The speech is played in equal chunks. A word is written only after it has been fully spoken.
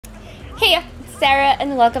Hey, it's Sarah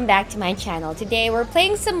and welcome back to my channel. Today we're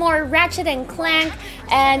playing some more Ratchet and Clank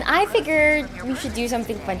and I figured we should do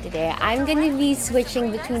something fun today. I'm going to be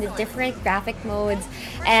switching between the different graphic modes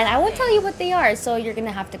and I won't tell you what they are, so you're going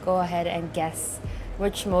to have to go ahead and guess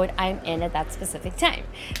which mode I'm in at that specific time.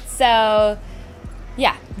 So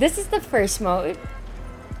yeah, this is the first mode.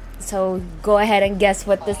 So go ahead and guess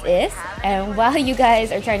what this is, and while you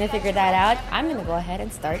guys are trying to figure that out, I'm going to go ahead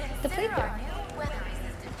and start the playthrough.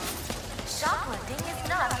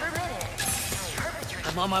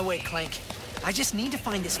 I'm on my way, Clank. I just need to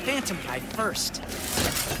find this Phantom guy first.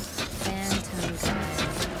 Phantom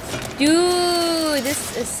guy. Dude,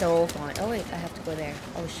 this is so fun. Oh wait, I have to go there.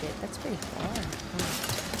 Oh shit, that's pretty far.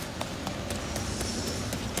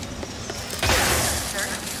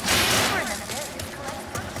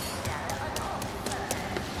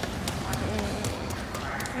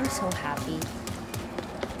 I'm so happy.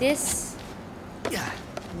 This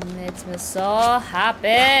makes me so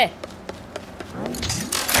happy.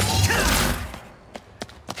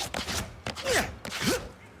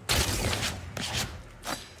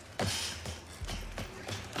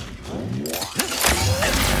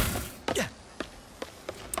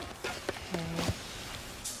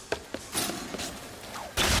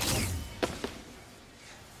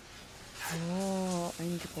 Oh, I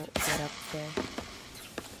need to go get up there.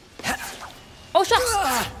 Oh,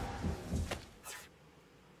 shucks!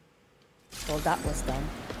 Well, that was dumb.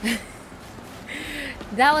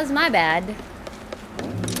 That was my bad. Oh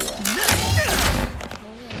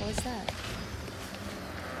yeah, what was that?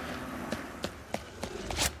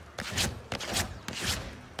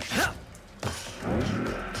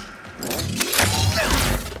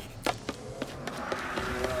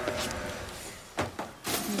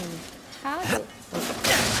 How do...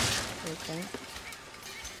 Okay.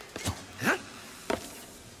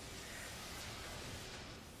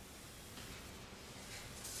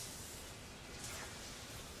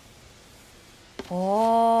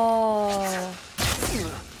 Oh.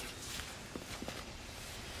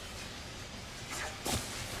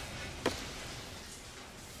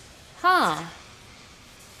 Huh.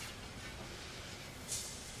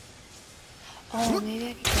 Oh, maybe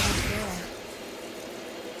I can get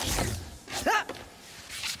up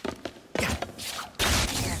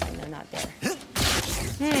there. No, not there.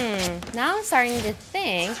 Now I'm starting to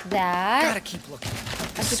think that Gotta keep looking.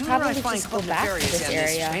 I should probably just go back to this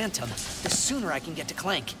area. Phantom, the sooner I can get to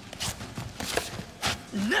Clank.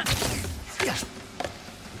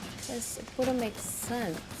 Because it wouldn't make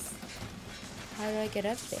sense. How do I get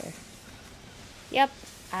up there? Yep,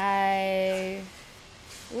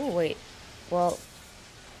 Ooh, wait. Well...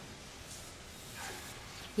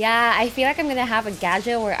 Yeah, I feel like I'm gonna have a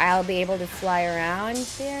gadget where I'll be able to fly around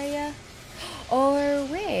the area. Or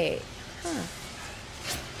wait. Huh.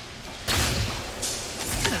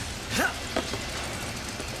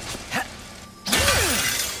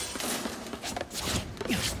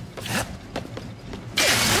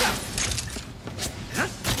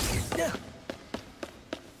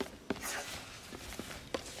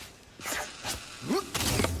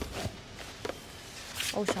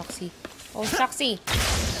 Oh, Shoxy. Oh, Shoxy.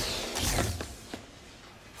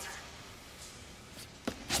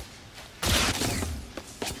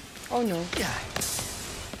 Oh, no.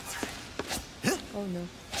 Oh, no.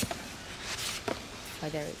 Oh,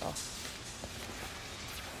 there we go.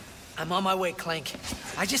 I'm on my way, Clank.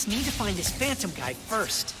 I just need to find this Phantom guy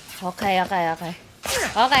first. Okay. I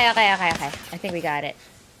think we got it.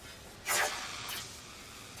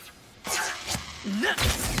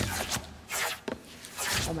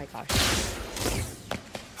 Oh my gosh.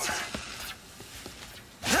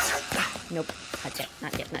 Nope.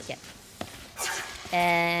 Not yet.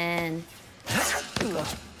 And... go.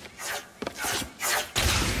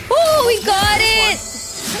 Oh, we got it!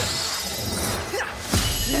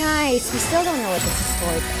 Nice. We still don't know what this is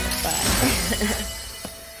for,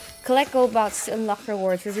 but... Collect gold box to unlock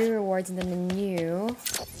rewards. Review rewards in the menu.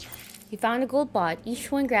 You found a gold bot. Each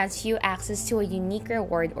one grants you access to a unique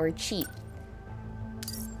reward or cheat.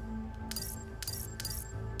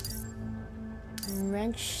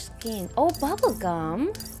 Wrench skin. Oh,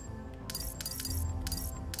 bubblegum.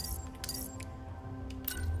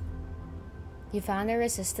 You found a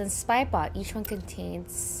resistance spy bot. Each one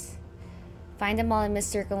contains... Find them all in Miss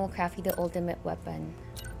Circle will craft you the ultimate weapon.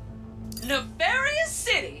 Nefarious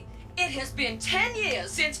City! It has been 10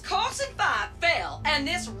 years since Carson 5 fell, and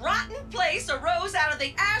this rotten place arose out of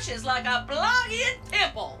the ashes like a Bloggian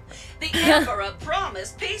temple. The Emperor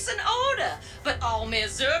promised peace and order, but all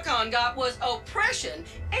Ms. Zircon got was oppression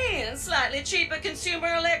and slightly cheaper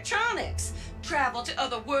consumer electronics. Travel to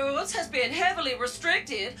other worlds has been heavily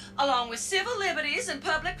restricted, along with civil liberties and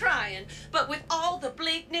public crying. But with all the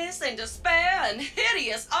bleakness and despair and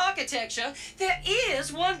hideous architecture, there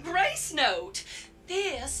is one grace note.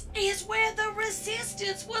 This is where the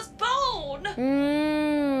resistance was born.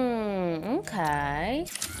 Okay.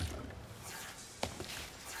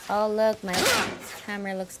 Oh, look, my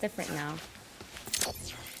camera looks different now.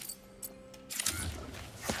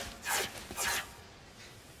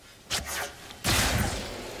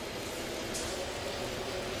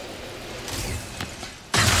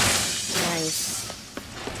 Nice.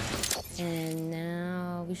 And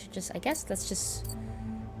now we should just, I guess, let's just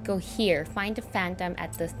go here. Find the phantom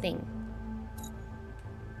at the thing.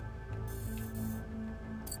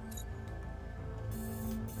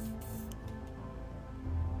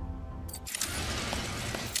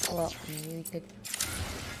 Well, maybe we could.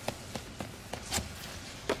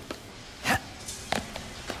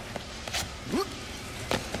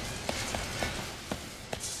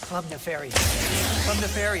 Club Nefarious. Club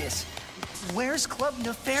Nefarious. Where's Club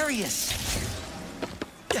Nefarious?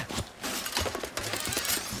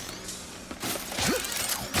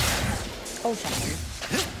 Oh, shocking.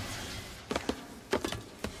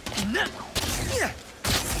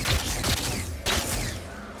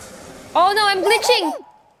 Oh no, I'm glitching!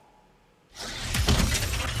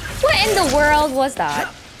 What in the world was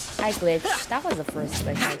that? I glitched. That was the first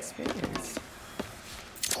glitch I experienced.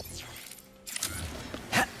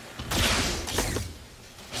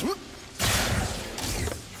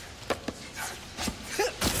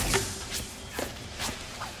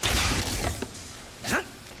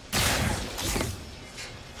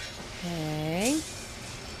 Okay.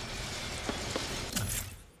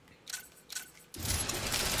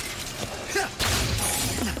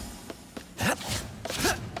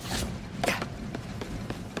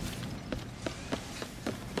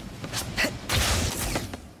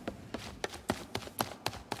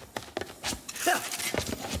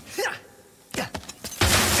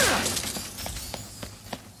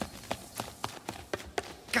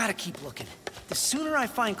 Gotta keep looking. The sooner I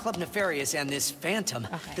find Club Nefarious and this phantom,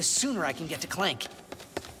 the sooner I can get to Clank.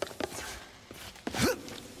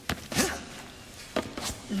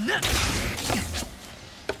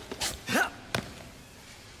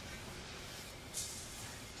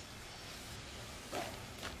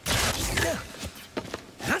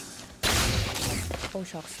 Oh,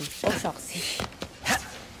 Shoxy. Oh, Shoxy.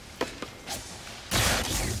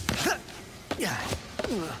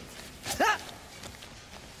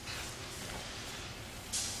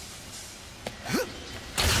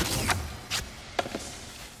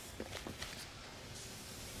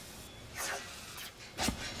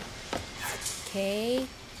 Okay.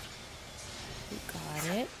 We got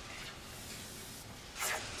it.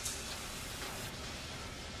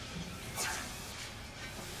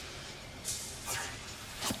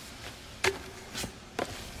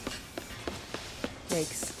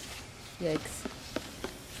 Yikes. Yikes.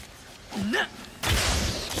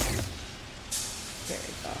 There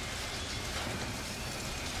we go.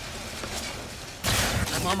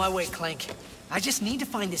 I'm on my way, Clank. I just need to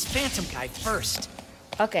find this phantom guy first.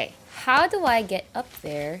 Okay, how do I get up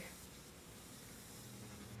there?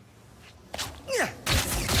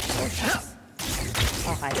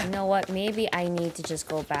 Okay, you know what? Maybe I need to just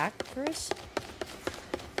go back first.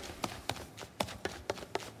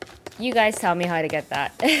 You guys tell me how to get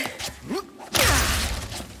that.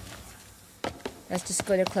 Let's just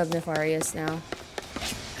go to Club Nefarious now.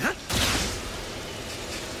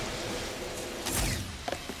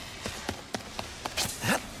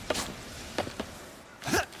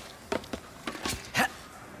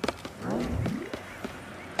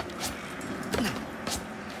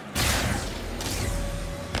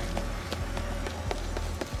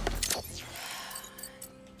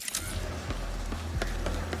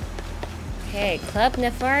 Okay, Club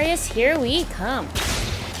Nefarious, here we come.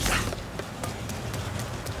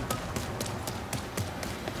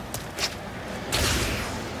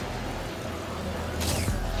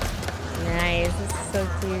 Nice, this is so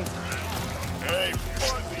cute. Hey,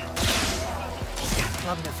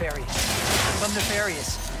 Club Nefarious. Club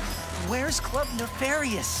Nefarious. Where's Club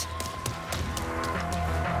Nefarious?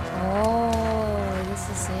 Oh, this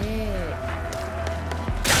is it.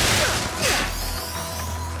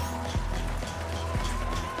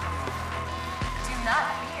 Do not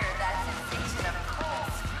fear that sensation of cold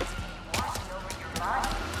scrutiny washing over your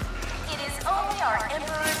body. It is only our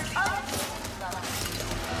Emperor's unlimited love.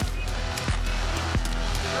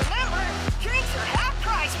 Remember, drinks are half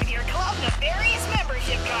price with your Club Nefarious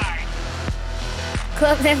membership card.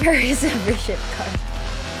 Club Nefarious membership card.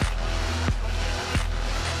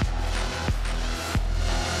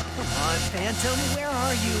 Phantom, where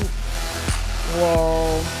are you?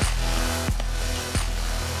 Whoa.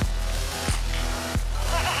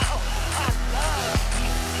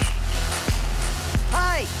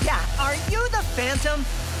 Hi, yeah, are you the Phantom?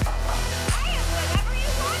 I am whatever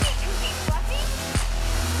you want me to be, Fluffy.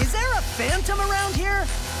 Is there a Phantom around here?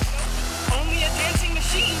 Only a dancing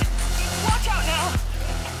machine. Watch out now.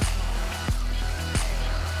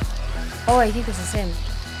 Oh, I think this is him.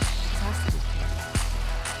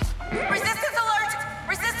 Resistance alert!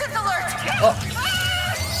 Resistance alert!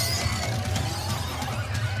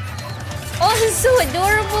 Oh, this is so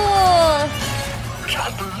adorable!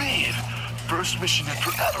 Can't believe! First mission in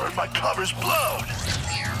forever and my cover's blown!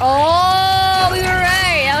 Oh, we were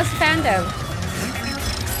right. That was Phantom.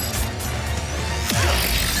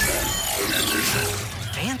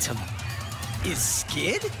 Phantom? Is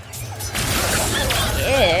Skid?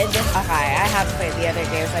 Skid? Okay, I have played the other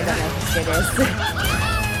games. I don't know who Skid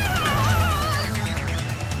is.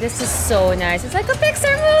 This is so nice. It's like a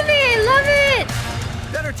Pixar movie. I love it.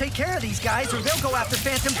 Better take care of these guys or they'll go after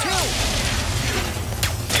Phantom too.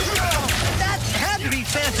 That had to be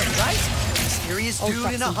Phantom, right? Mysterious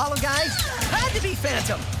dude in a hollow guise? Had to be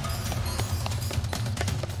Phantom.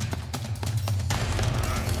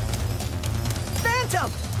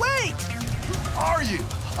 Phantom, wait! Who are you?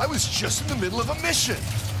 I was just in the middle of a mission.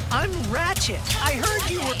 I'm Ratchet. I heard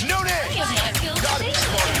you were... No name! Gotta be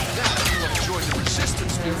smarter than that if you want to join the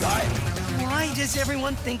Resistance, dude. Why does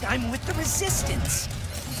everyone think I'm with the Resistance?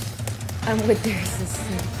 I'm with the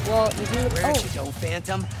Resistance. Well, you do... Where'd you go,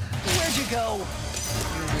 Phantom? Where'd you go?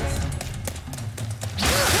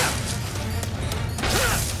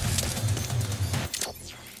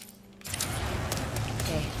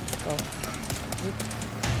 Okay, let's go.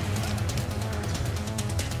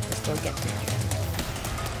 Let's go get there.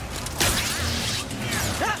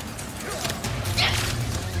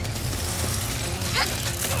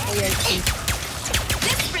 Oh, yeah,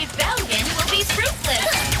 This rebellion will be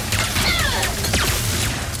fruitless!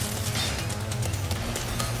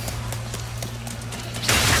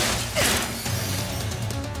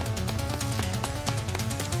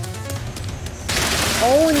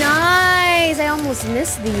 oh, nice! I almost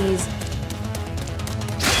missed these.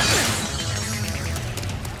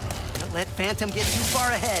 Don't let Phantom get too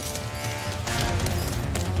far ahead.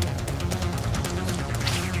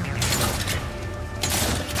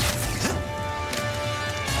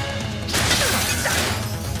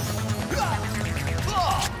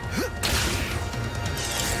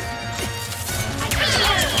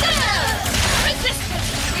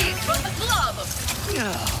 Resistance from the club! I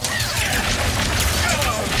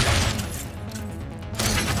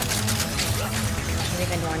don't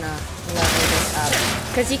even wanna level this up.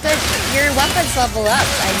 Because you could, your weapons level up.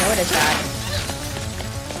 I noticed that.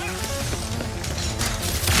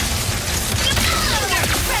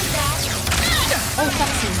 Oh,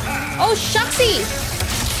 Shucksy. Oh, Shucksy!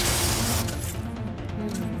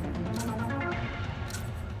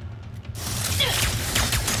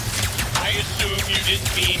 I assume you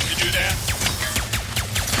didn't mean to do that.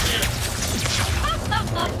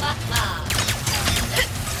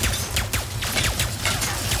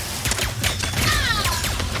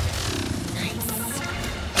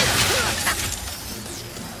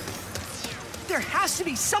 There has to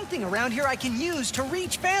be something around here I can use to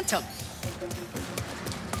reach Phantom.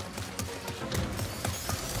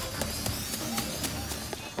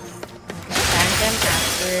 Phantom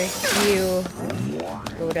after you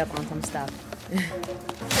load up on some stuff. Okay.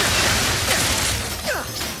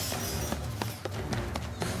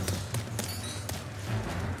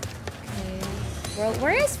 Well,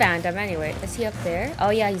 where is Phantom anyway? Is he up there?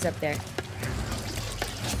 Oh yeah, he's up there.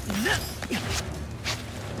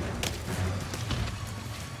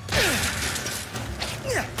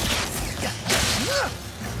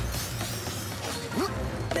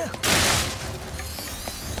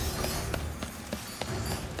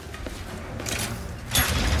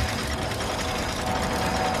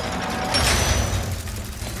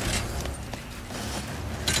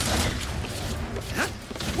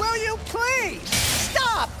 Will you please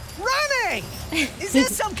stop running? Is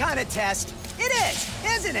this some kind of test? It is,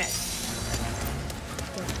 isn't it?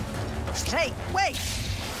 Hey, wait!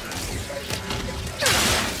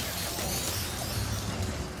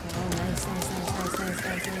 Oh, nice.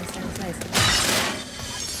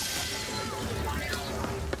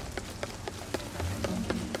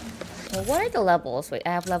 Well, what are the levels? Wait, I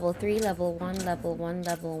have level 3, level 1, level 1,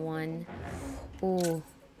 level 1. Ooh.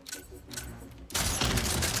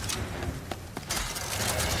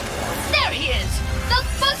 There he is! The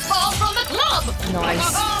football from the club!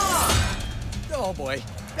 Nice. Oh boy.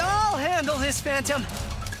 I'll handle this, Phantom.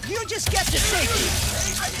 You just get to safety.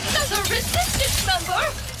 Another resistance member!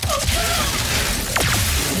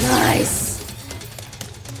 Nice.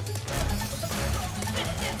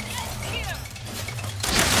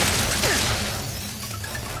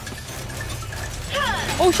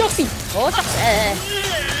 Oh, Shoxy. Oh, Shoxy.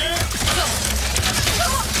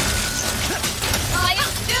 I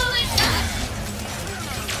am still in that!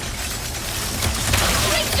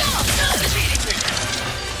 Great job!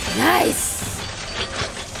 Nice.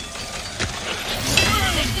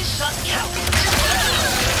 This shot count!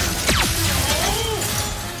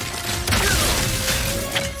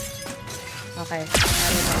 Okay.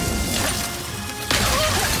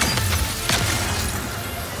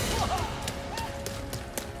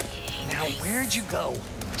 Now, where'd you go?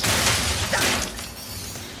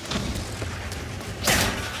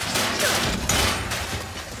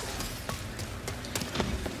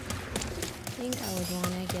 I think I would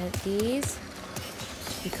want to get these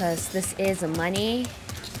because this is money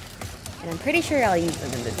and I'm pretty sure I'll use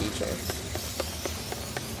them in the future.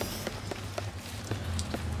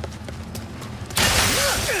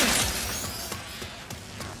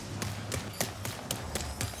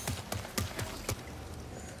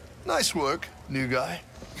 Nice work, new guy.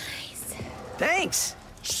 Nice. Thanks.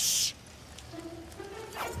 Shh.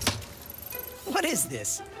 What is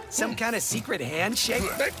this? Some kind of secret handshake?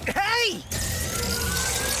 Hey!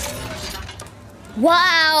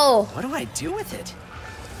 Wow! What do I do with it?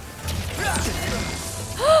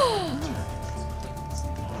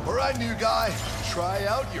 All right, new guy. Try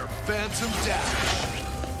out your Phantom Dash.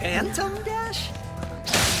 Phantom Dash?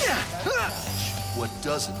 What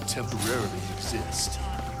doesn't temporarily exist.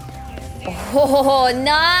 Oh,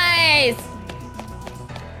 nice!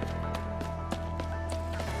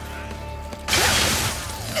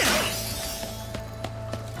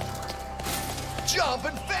 Jump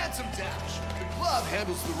and Phantom Dash. The glove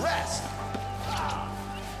handles the rest.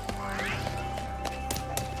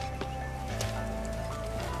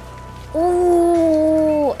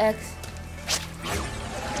 Ooh, X.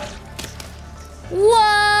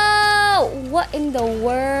 Whoa! What in the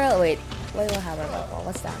world? Wait, what do I have about that?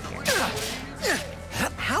 What's down here?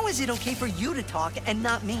 How is it okay for you to talk and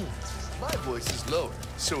not me? My voice is lower,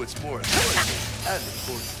 so it's more authoritative and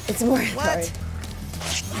important. It's more What?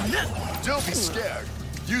 Don't be scared.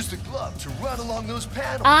 Use the glove to run along those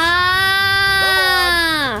panels. Ah!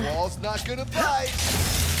 Come on. Wall's not gonna bite.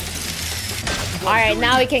 All right,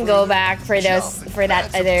 now we can go back for those for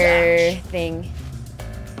that other thing.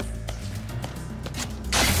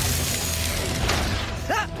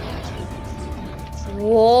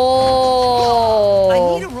 Whoa!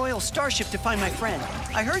 I need a royal starship to find my friend.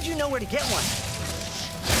 I heard you know where to get one.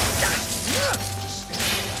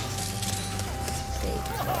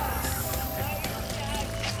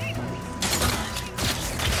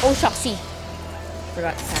 Oh, Shoxy.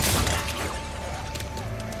 Forgot to pass.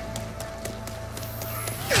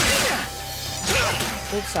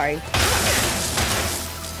 Oops, sorry.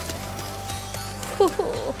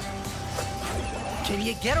 Can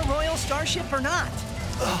you get a royal starship or not?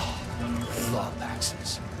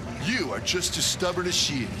 Lombaxes. You are just as stubborn as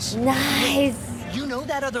she is. Nice. You know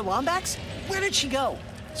that other Lombax? Where did she go?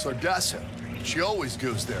 Sargasso. She always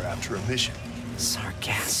goes there after a mission.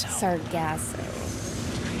 Sargasso. Sargasso.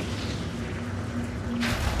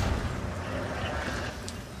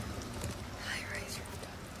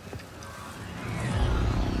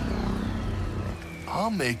 I'll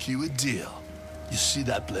make you a deal. You see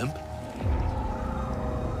that blimp?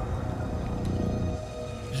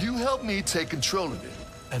 You help me take control of it,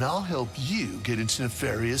 and I'll help you get into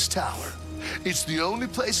Nefarious Tower. It's the only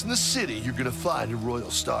place in the city you're gonna find a royal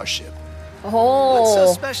starship. What's so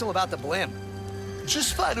Oh, special about the blimp?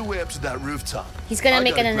 Just find a way up to that rooftop. he's gonna I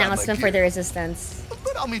make an gotta grab my announcement for the gear, resistance.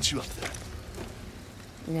 but I'll meet you up there.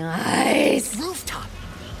 Nice. Rooftop.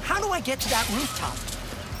 How do I get to that rooftop?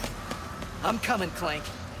 I'm coming, Clank.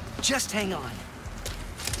 Just hang on.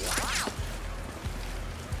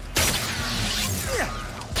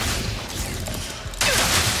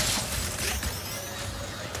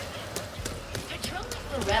 Patrolling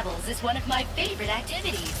for rebels is one of my favorite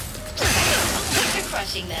activities. You're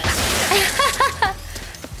crushing them.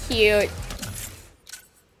 Cute.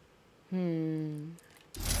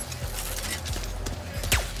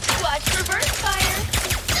 Watch reverse fire.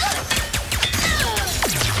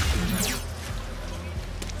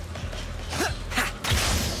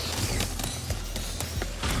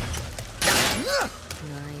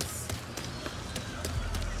 Nice.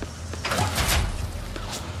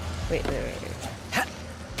 Wait.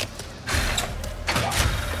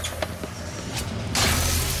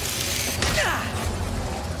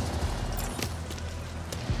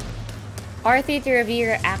 R3 to review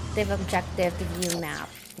your active objective to view map.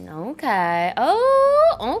 Okay.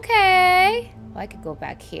 Oh, okay. Well, I could go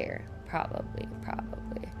back here. Probably. Oh, I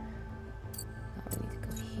need to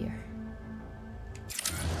go here.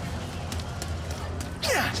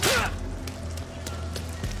 Yeah.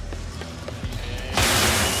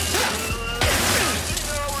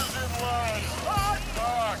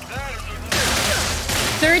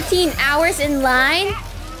 13 hours in line?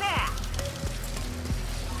 Damn.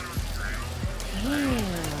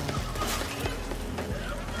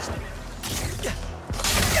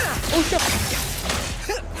 Oh, shit.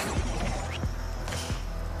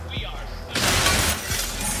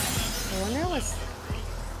 I wonder what's...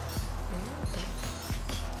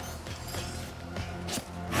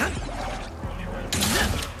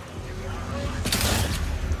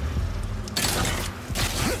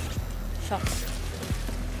 Shucks.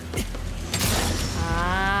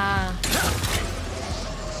 Ah.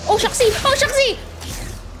 Oh, shucksy! Oh, shucksy!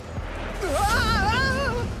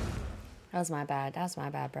 That was my bad. That was my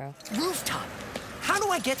bad, bro. Rooftop. How do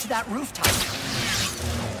I get to that rooftop?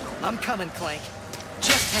 I'm coming, Clank.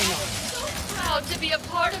 Just hang on. So proud to be a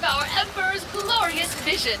part of our Emperor's glorious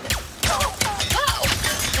vision. Wow!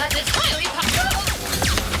 That is highly possible!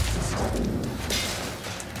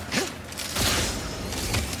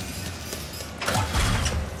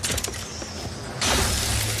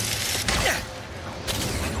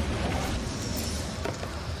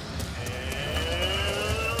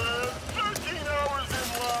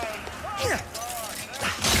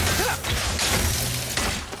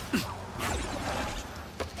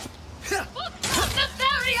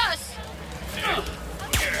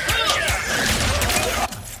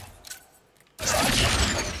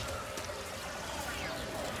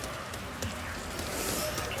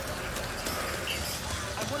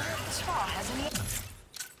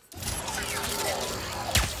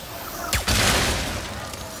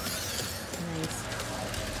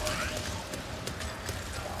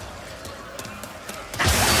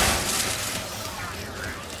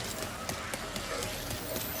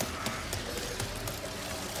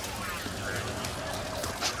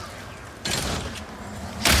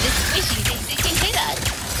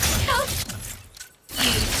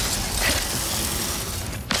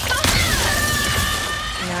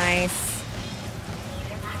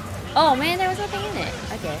 Oh man, there was nothing in it.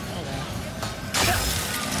 Okay,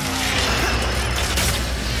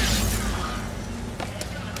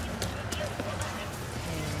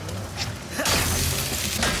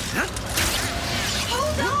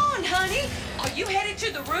 Hold on, honey. Are you headed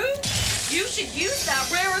to the room? You should use that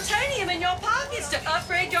raritanium in your pockets to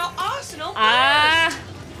upgrade your arsenal.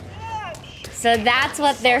 So that's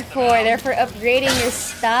what they're for. They're for upgrading your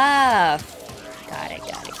stuff. Got it.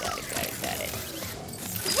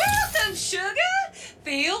 Welcome, sugar.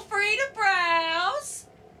 Feel free to browse.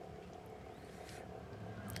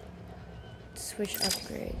 Switch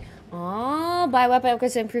upgrade. Oh, buy weapon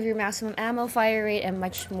upgrades to improve your maximum ammo, fire rate, and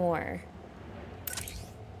much more.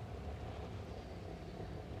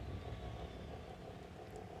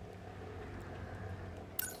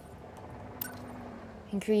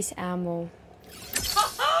 Increase ammo.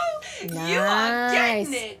 Oh, Nice. You are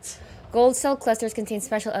getting it. Gold cell clusters contain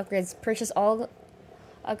special upgrades. Purchase all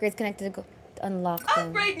upgrades connected to unlock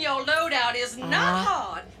them. Upgrading your loadout is not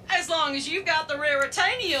hard, as long as you've got the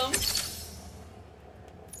raritanium.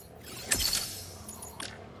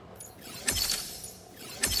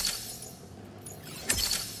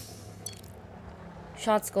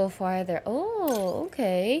 Shots go farther. Oh,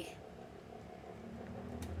 okay.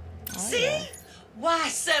 See? Yeah. Why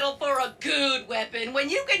settle for a good weapon when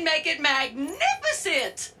you can make it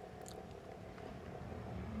magnificent?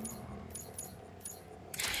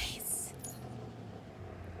 Nice.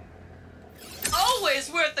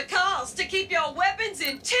 Always worth the cost to keep your weapons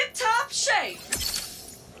in tip-top shape.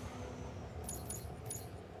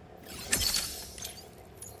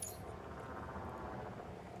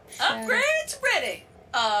 Upgrades ready.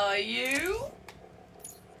 Are you?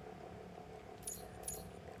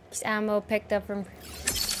 This ammo picked up from...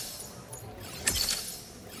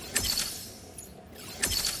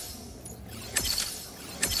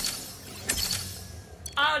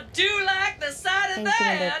 I do like the sight of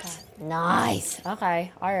that. Nice.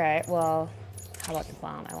 Okay. All right. Well, how about the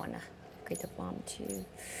bomb? I want to upgrade the bomb too.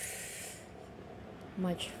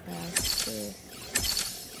 Much faster.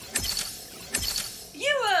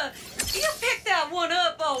 You picked that one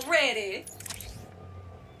up already.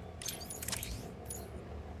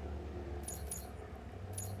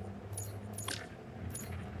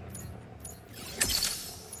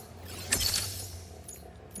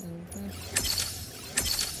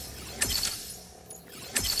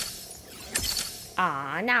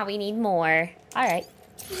 now we need more. Alright.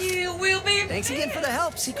 You will be. Thanks again for the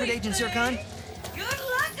help, Secret Agent Zircon. Good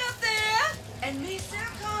luck up there. And Miss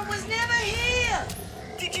Zircon was never here.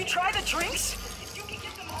 Did you try the drinks? You can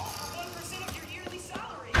get them all for 1% of your yearly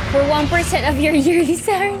salary. For 1% of your yearly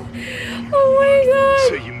salary. Oh my god.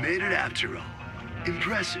 So you made it after all.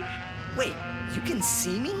 Impressive. Wait, you can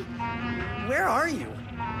see me? Where are you?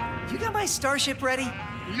 You got my starship ready?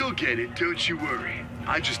 You'll get it, don't you worry.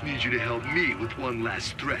 I just need you to help me with one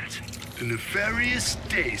last threat. The nefarious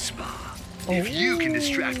day spa. If you can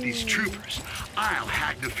distract these troopers, I'll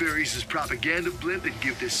hack Nefarious's propaganda blimp and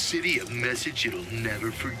give this city a message it'll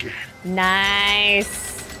never forget.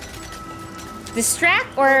 Nice.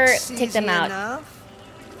 Distract or Looks take them easy out? enough.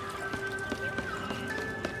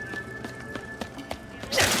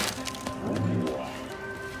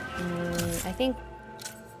 I think.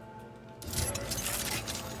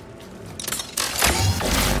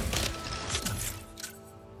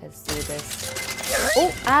 Let's do this.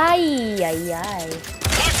 Oh, ay, ay, ay.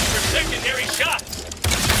 Watch for secondary shots.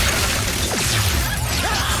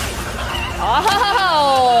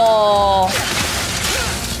 Oh!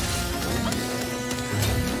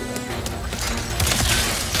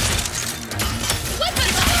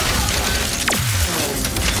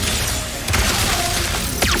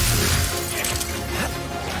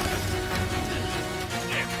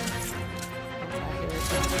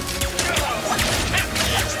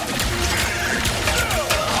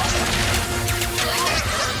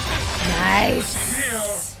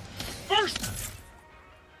 Nice. First,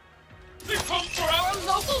 they come for our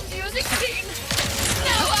Local music scene.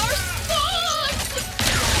 Now our spawns.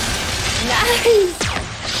 Nice.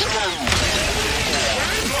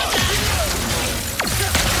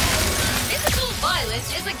 Physical violence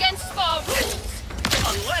is against spa rules.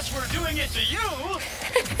 unless we're doing it to you.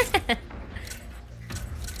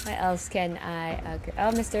 What else can I upgrade?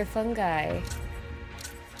 Oh, Mr. Fungi.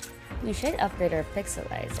 We should upgrade our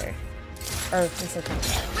pixelizer. Or Mr.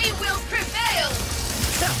 Fungi. We will prevail.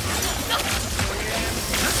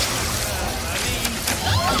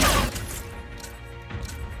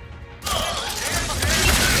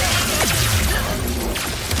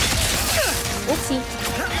 Oopsie.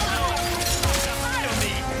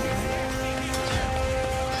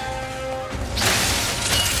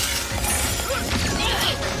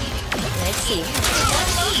 Let's see.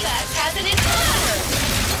 That has an inspired.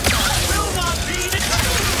 Will not be the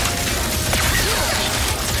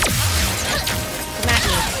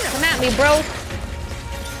Come at me, bro.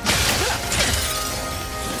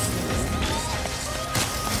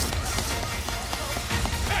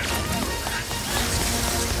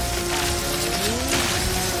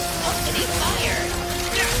 Opening fire.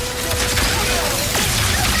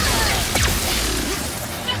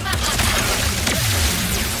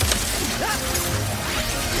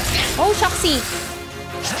 Oh, Shoxy.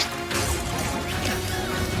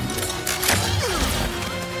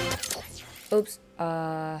 Oops.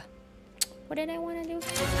 What did I want to do?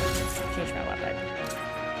 Change my weapon.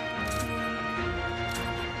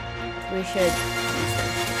 We should.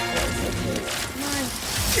 Come on.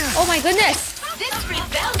 Oh my goodness! This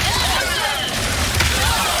rebellion.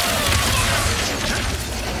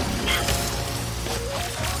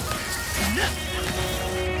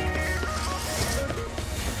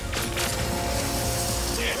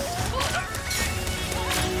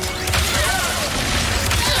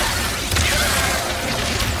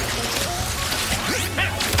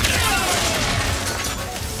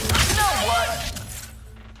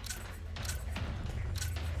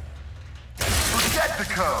 Forget the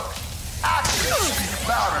code. Actions speak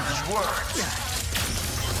louder than words.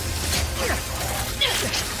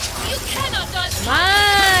 You cannot dodge. Come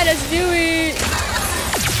on, let's do it!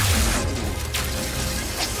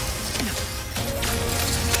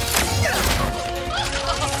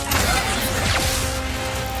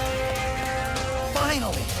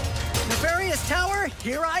 Finally! Nefarious Tower,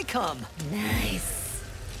 here I come. Nice.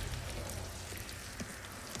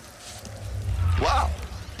 Wow,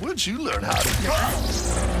 where'd you learn how to go?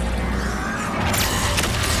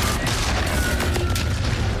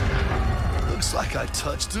 Looks like I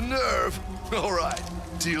touched a nerve. All right,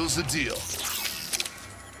 deal's a deal.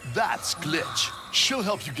 That's Glitch. She'll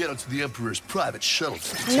help you get onto the Emperor's private shuttle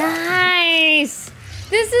to the tower. Nice!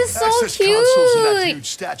 This is so Access console's in that cute! huge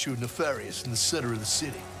statue of Nefarious in the center of the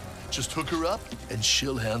city. Just hook her up, and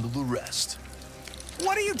she'll handle the rest.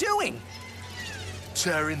 What are you doing?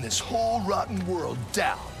 Tearing this whole rotten world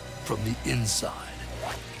down from the inside.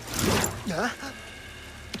 Huh?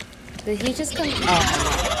 Did he just come?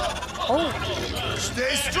 Oh.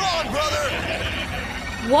 Stay strong, brother!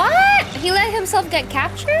 What? He let himself get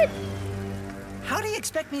captured? How do you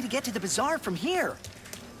expect me to get to the bazaar from here?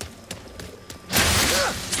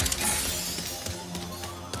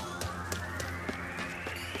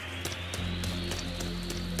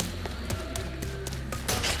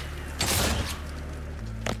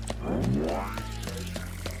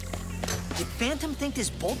 Did Phantom think this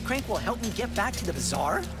bolt crank will help me get back to the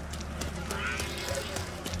bazaar?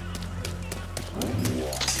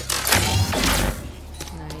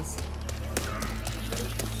 Nice.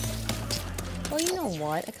 Well, you know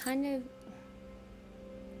what? I kind of...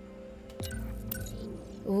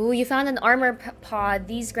 Ooh, you found an armor pod.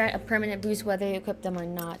 These grant a permanent boost whether you equip them or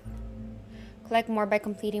not. Collect more by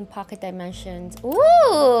completing pocket dimensions.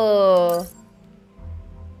 Ooh!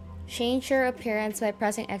 Change your appearance by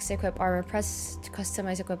pressing X to equip armor. Press to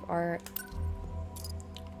customize equip art.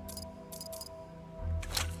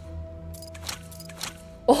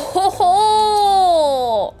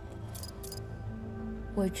 Oh!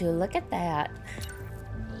 Would you look at that?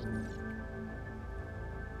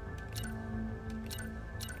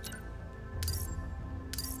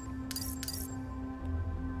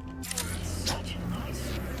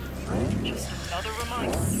 Just another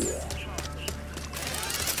reminder.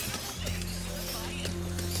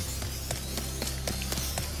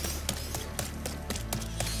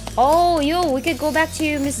 Oh, yo, we could go back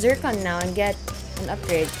to Miss Zircon now and get an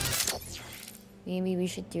upgrade. Maybe we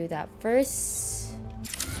should do that first.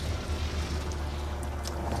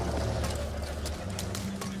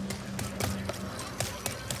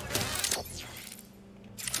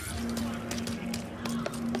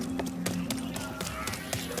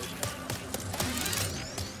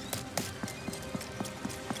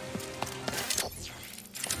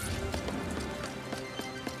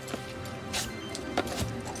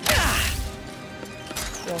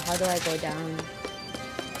 How do I go down?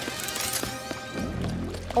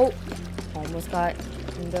 Oh! Almost got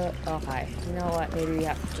in the... Okay. You know what? Maybe we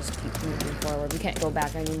have to just keep moving forward. We can't go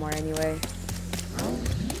back anymore anyway.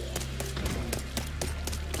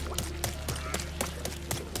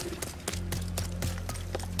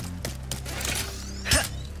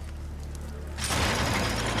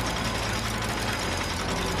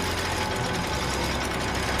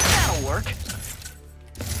 That'll work.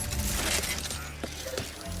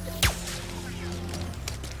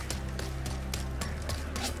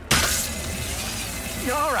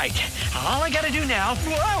 All right, all I gotta do now,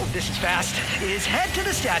 whoa, this is fast, is head to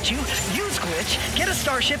the statue, use glitch, get a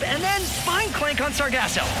starship, and then find Clank on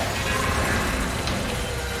Sargasso.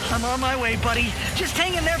 I'm on my way, buddy. Just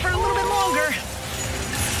hang in there for a little bit longer.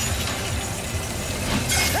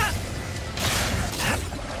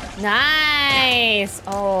 Nice!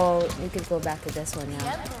 Oh, we could go back to this one The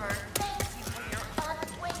now. Emperor thanks you for your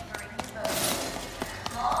unwavering devotion.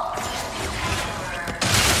 Long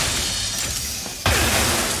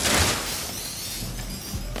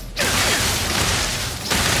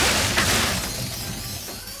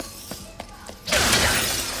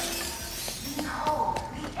Behold,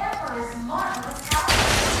 the Emperor's marvelous power.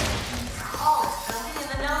 His tallest building in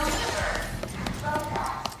the known universe. Love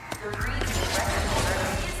that. The breathing record holder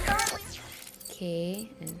is currently Okay,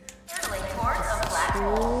 and... hurtling towards a black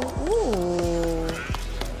hole. Ooh.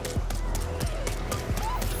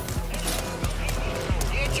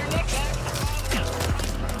 It's your next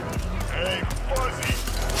Hey, Fuzzy!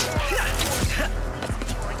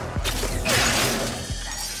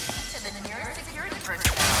 To the nearest security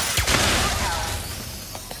personnel.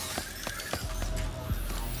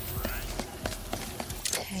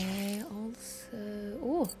 Okay, also...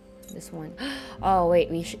 Ooh, this one. Oh, wait,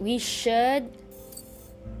 we should...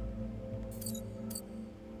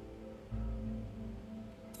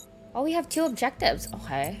 Oh, we have 2 objectives.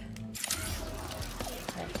 Okay.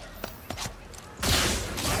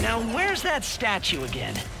 Now, where's that statue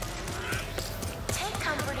again? Take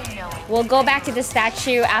comfort in knowing. We'll go back to the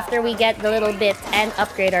statue after we get the little bit and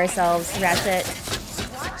upgrade ourselves, Ratchet.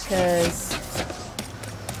 Because...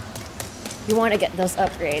 you want to get those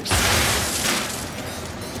upgrades.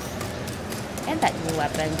 And that new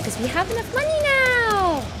weapon, because we have enough money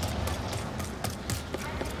now!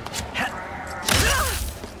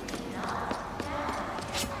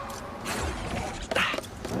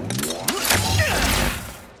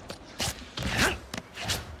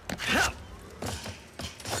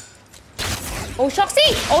 Oh,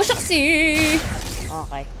 Shoxy! Oh, Shoxy!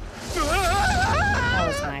 Okay. That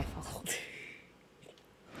was my fault.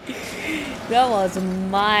 That was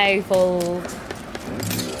my fault.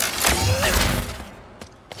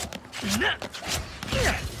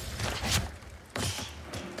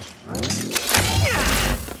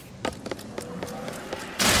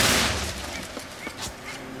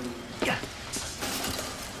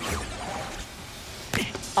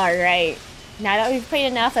 Alright. Now that we've played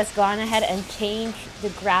enough, let's go on ahead and change the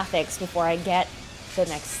graphics before I get the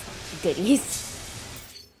next goodies.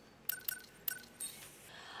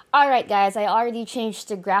 Alright guys, I already changed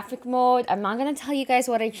the graphic mode. I'm not gonna tell you guys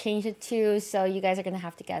what I changed it to, so you guys are gonna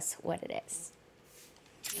have to guess what it is.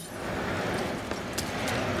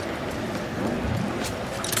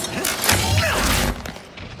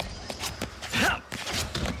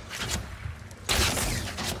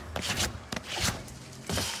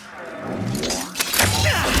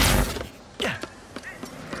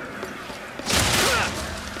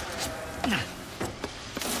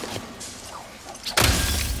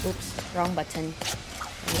 Oops, wrong button.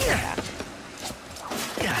 Let me go back.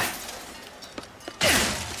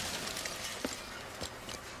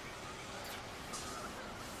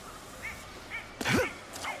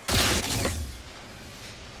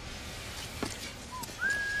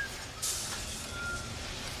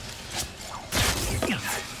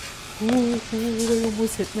 Ooh, I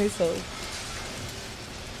almost hit myself.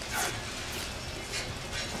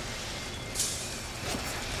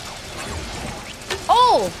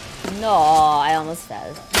 Oh! No, I almost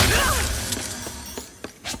fell.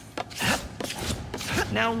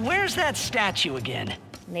 Now, where's that statue again?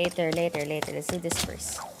 Later. Let's do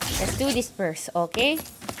this first. Okay?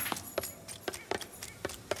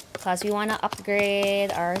 Because we want to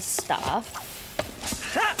upgrade our stuff.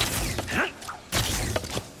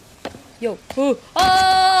 Yo. Ooh.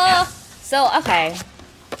 Oh! So, okay.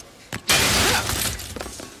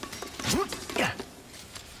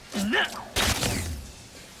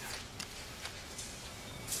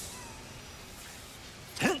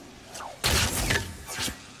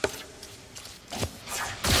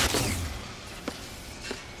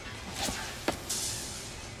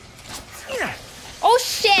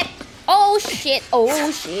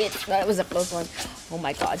 Oh shit. That was a close one. Oh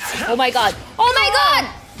my god. Oh my god. Oh my god!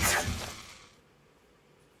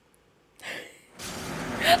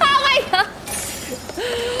 Oh my god!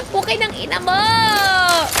 Pukay ng ina mo!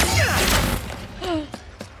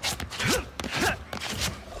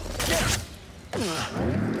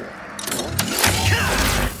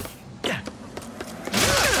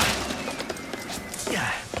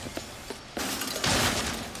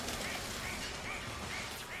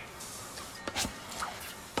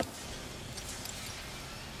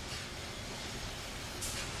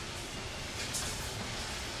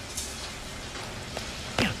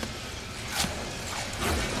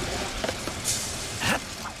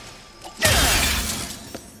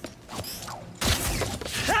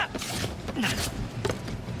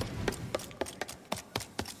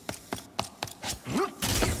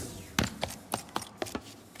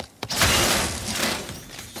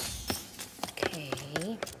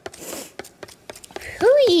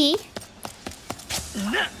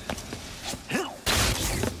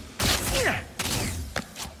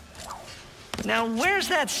 Now, where's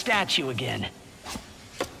that statue again?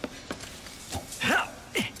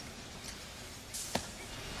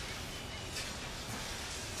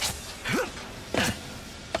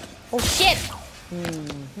 Oh shit!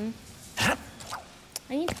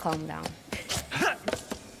 I need to calm down.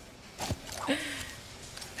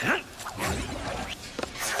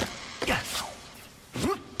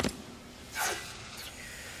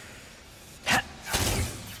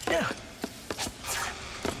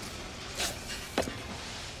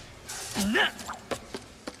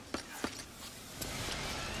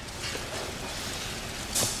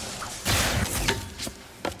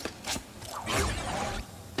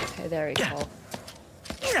 Okay, there we go.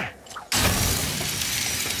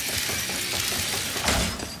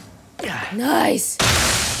 Nice!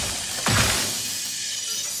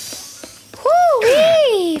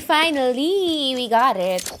 Woo-wee! Finally, we got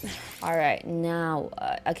it. Alright, now,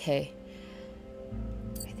 okay.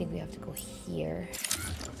 I think we have to go here.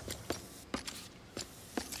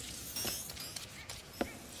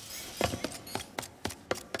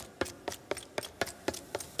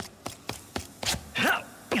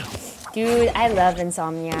 Dude, I love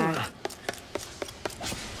Insomniac.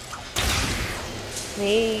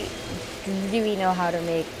 They really know how to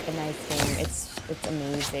make a nice game. It's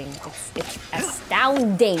amazing. It's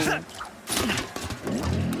astounding.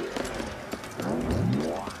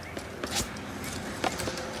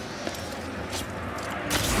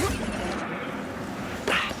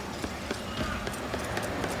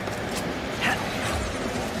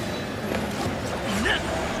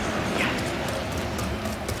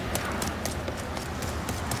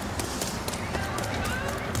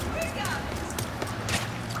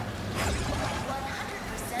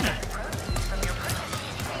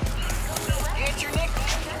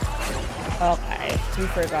 Okay, we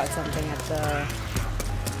forgot something at the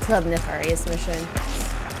Club Nefarious mission.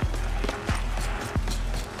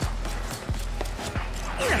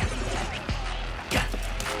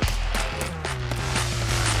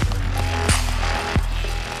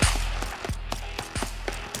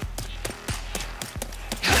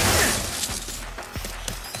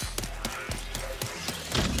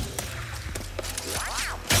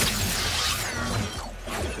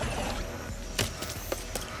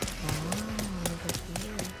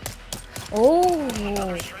 Oh!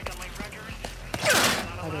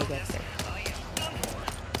 How do we get there?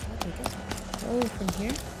 Oh, from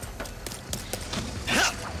here?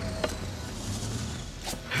 Huh.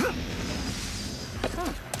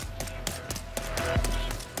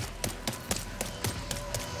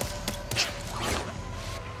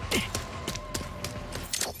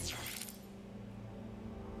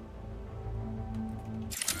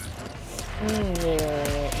 Maybe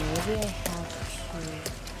I have to...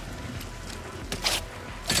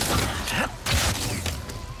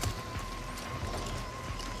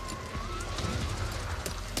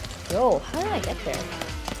 Yo, how did I get there?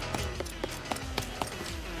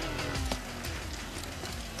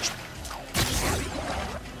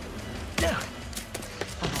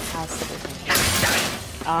 Oh, it has to be from here.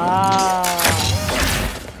 Ah.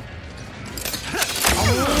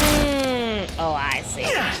 Oh, I see.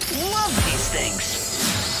 Love these things.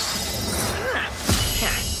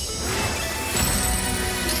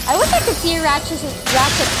 I wish I could see Ratchet's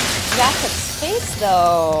face,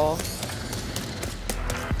 though.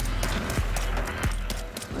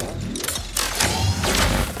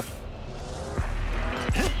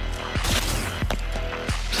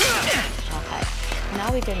 Now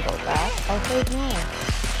we can go back. Oh, wait, no.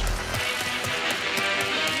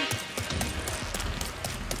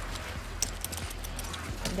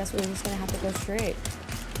 I guess we're just gonna have to go straight.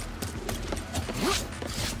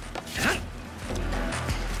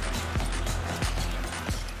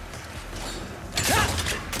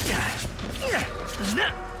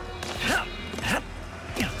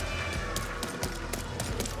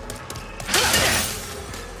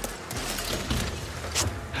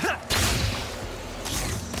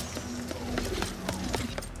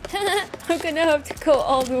 I'm gonna have to go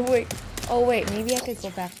all the way. Oh wait, maybe I could go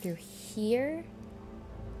back through here?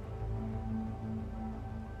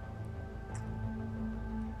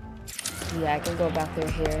 Yeah, I can go back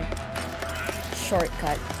through here.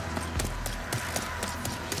 Shortcut.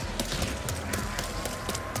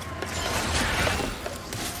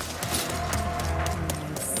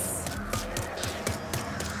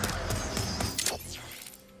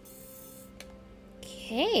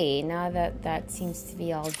 Okay, now that that seems to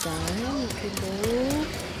be all done, we could go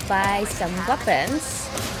buy some weapons.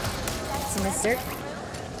 Some dessert.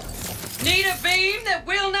 Need a beam that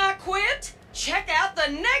will not quit? Check out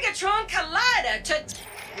the Negatron Collider to...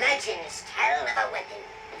 Legends tell of a weapon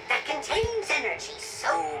that contains energy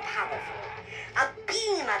so powerful, a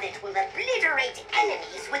beam of it will obliterate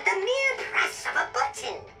enemies with the mere press of a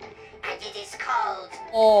button. And it is called...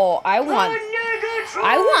 Oh, I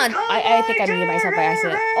think I muted myself by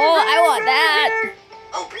accident. Oh, I want that!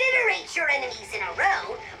 Obliterate your enemies in a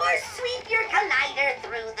row, or sweep your collider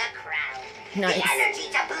through the crowd. Nice. The energy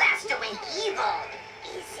to blast away evil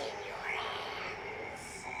is in your hands.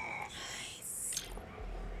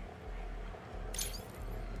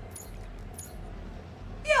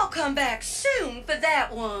 Y'all come back soon for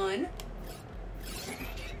that one.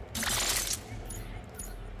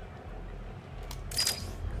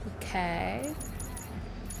 Okay.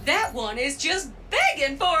 That one is just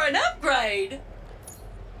begging for an upgrade.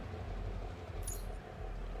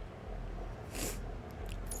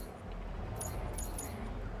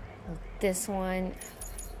 This one.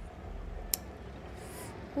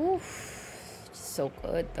 Oof. So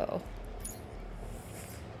good though.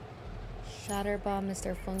 Shatter Bomb,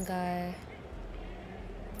 Mr. Fungi.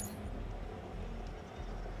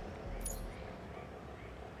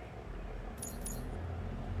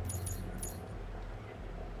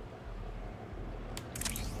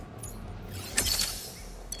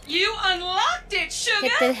 You unlocked it, sugar!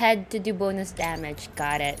 Hit the head to do bonus damage.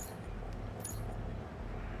 Got it.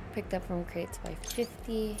 Picked up from crates by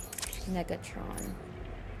 50. Negatron.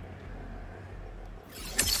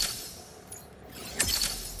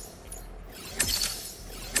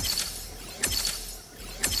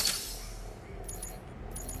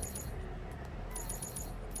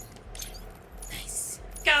 Nice.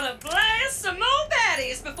 Gotta blast some more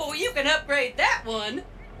baddies before you can upgrade that one.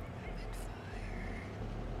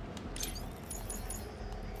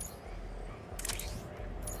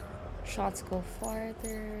 Shots go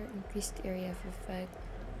farther, increased area of effect.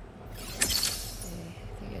 Okay,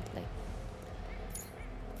 I think I'd like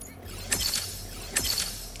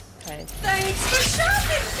Okay. Thanks for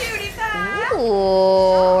shopping, cutie pie.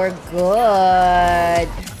 Ooh, we're good.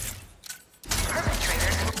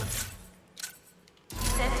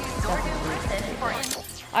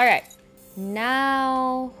 Alright.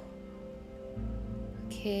 Now...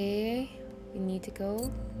 Okay. We need to go.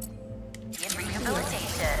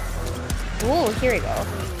 Ooh, here we go.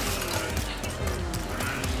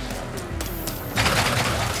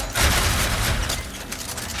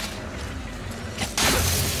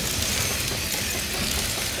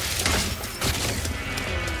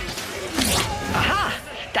 Aha!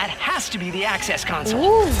 That has to be the access console.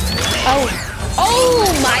 Ooh.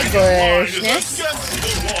 Oh my goodness.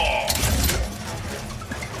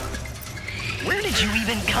 Where did you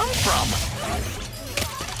even come from?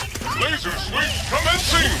 Laser switch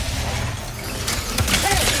commencing!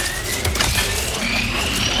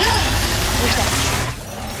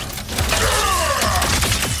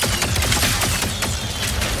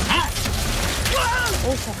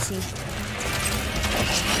 Oh, sexy.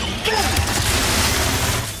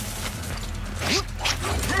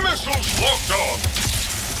 Missiles locked on!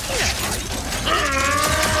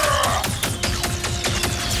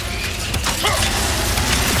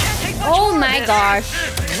 Oh my gosh.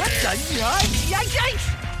 What the yikes?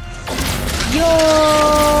 Yo,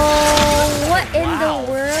 what in the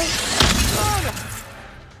world?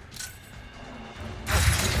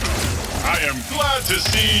 I am glad to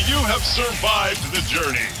see you have survived the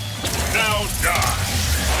journey. Now die.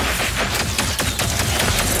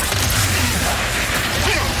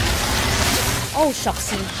 Oh,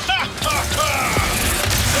 shucksy.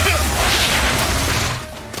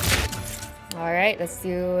 Alright, let's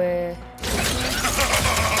do it.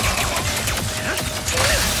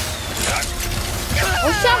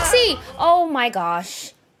 Oh, shucksy! Oh my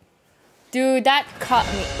gosh. Dude, that caught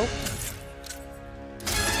me. Oh.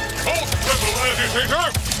 Hold triple agitator!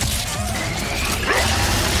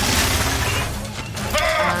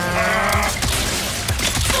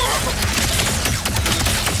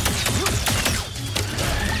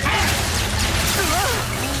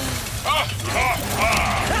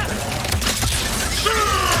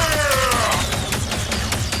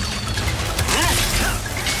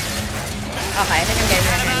 Okay, I think I'm getting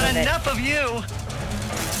the hang of it. Enough of you.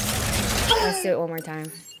 Let's do it one more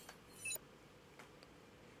time.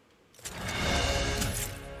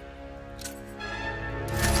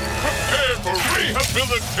 Prepare for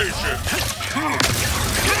rehabilitation!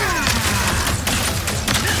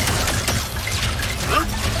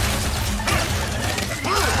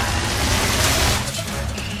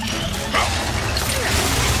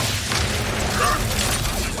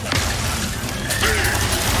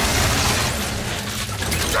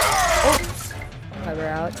 Cover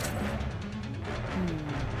out.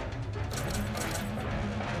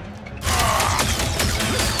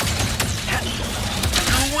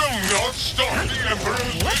 You will not stop the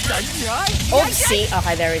Emperor's mission! Oopsie.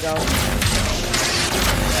 Okay, there we go.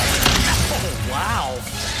 Oh, wow.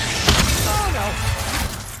 Oh, no.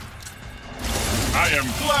 I am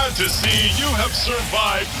glad to see you have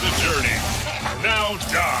survived the journey. Now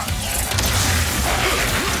die.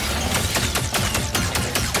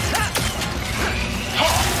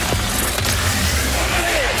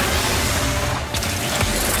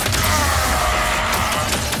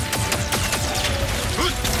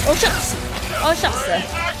 Oh, shucks. Oh, shucks.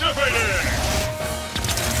 Activated!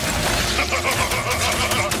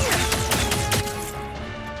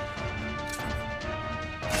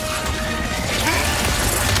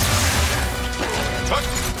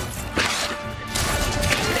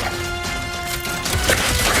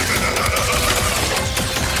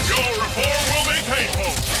 Your reform will be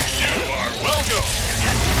painful. You are welcome.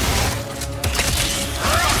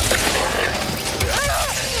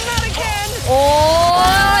 Not again. Oh,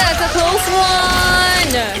 that's a close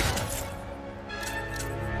one.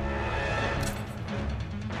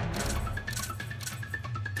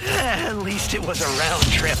 At least it was a round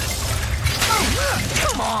trip.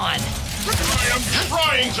 Come on. I am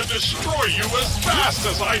trying to destroy you as fast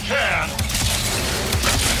as I can.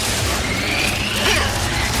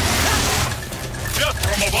 Death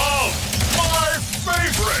from above, my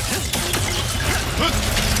favorite.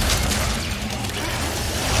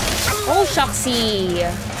 Oh, shucksy.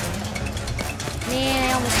 Man,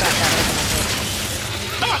 I almost got that.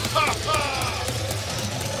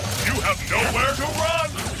 You have nowhere to run.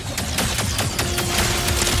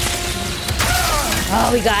 Oh,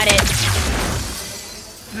 we got it.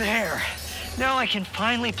 There. Now I can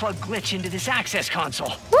finally plug Glitch into this access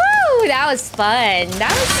console. Woo, that was fun.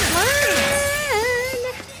 That was fun.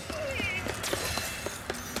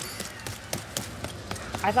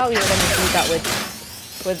 I thought we were going to do that with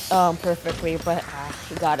with perfectly, but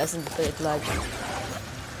he got us in the third ledge.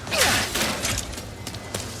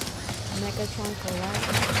 Megatron collide.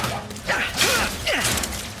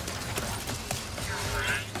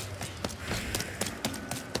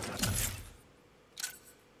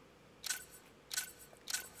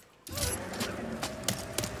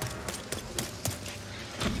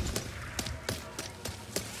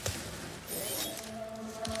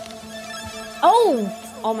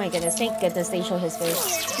 Oh my goodness, thank goodness they show his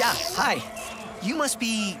face. Yeah, hi. You must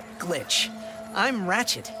be Glitch. I'm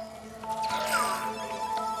Ratchet.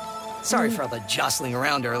 Sorry for all the jostling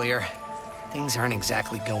around earlier. Things aren't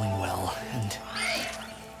exactly going well, and...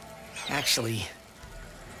 Actually,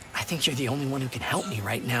 I think you're the only one who can help me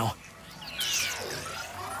right now.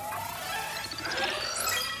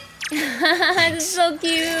 That's so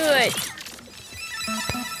cute!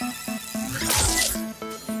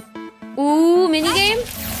 Ooh, minigame?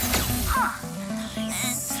 Huh.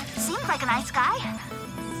 Seems like a nice guy.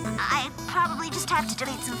 I probably just have to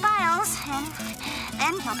delete some files, and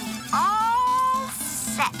then he'll be all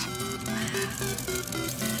set.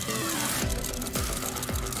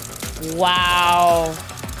 Wow.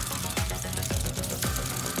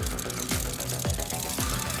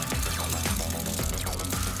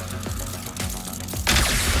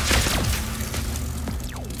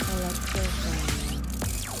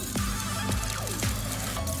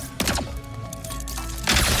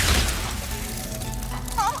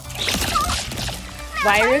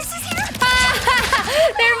 Virus?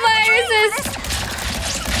 They're viruses!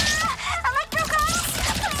 Electro guns,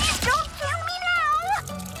 please don't kill me now!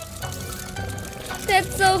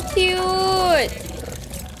 That's so cute!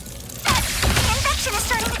 The infection is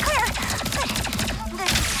starting to clear.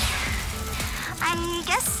 But I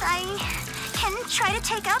guess I can try to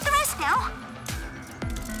take out the rest now.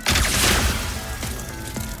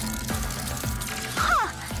 Huh.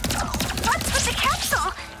 What's with the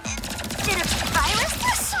capsule? Did a virus?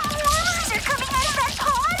 The swarmers are coming out of that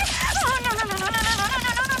pod? Oh, no.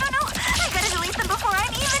 I gotta delete them before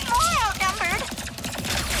I'm even more outnumbered.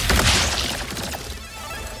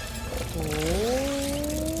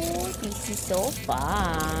 Oh, this is so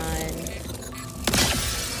fun.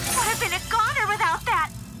 Would have been a goner without that.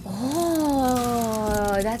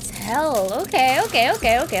 Oh, that's hell. Okay.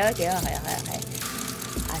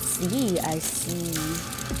 I see.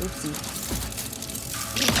 Oopsie.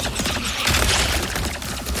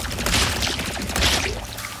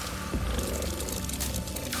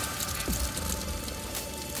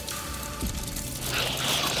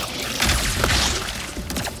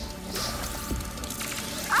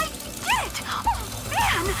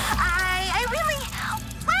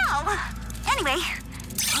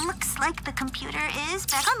 The computer is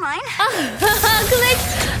back online. Glitch!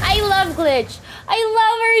 I love Glitch. I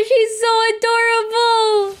love her. She's so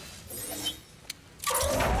adorable.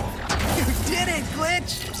 You did it,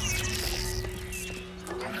 Glitch!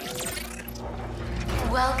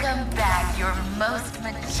 Welcome back, your most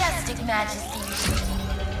majestic majesty.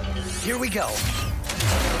 Here we go.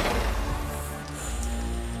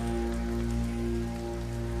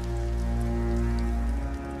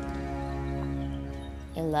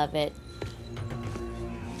 I love it.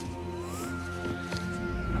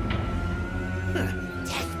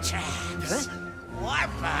 Death traps,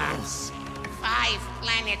 warbombs, 5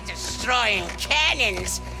 planet-destroying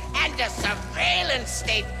cannons, and a surveillance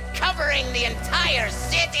state covering the entire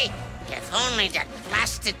city. If only that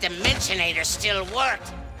blasted Dimensionator still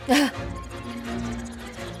worked.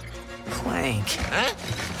 Clank. Huh?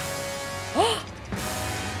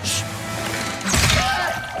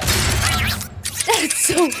 That's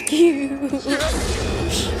so cute.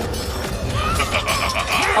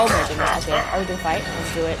 Oh my goodness. Okay, are we gonna fight?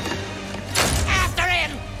 Let's do it. After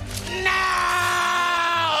him! No!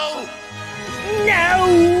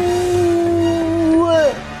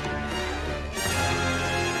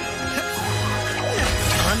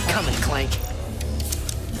 I'm coming, Clank.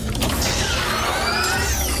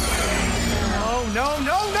 No!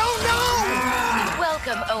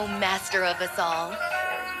 Welcome, oh master of us all.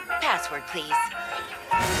 Password, please.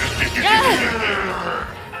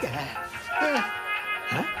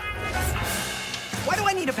 Huh? Why do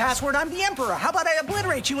I need a password? I'm the Emperor. How about I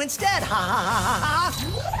obliterate you instead? Ha ha ha ha!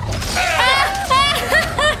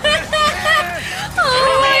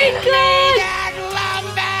 Oh my god!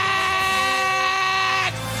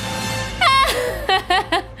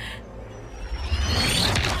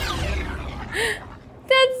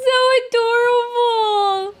 That's so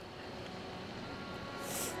adorable!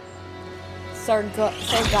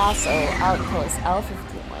 Sargasso Outpost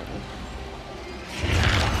L51.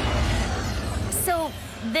 So,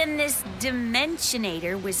 Then this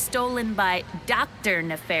Dimensionator was stolen by Dr.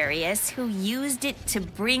 Nefarious, who used it to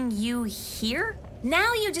bring you here?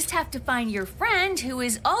 Now you just have to find your friend, who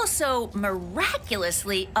is also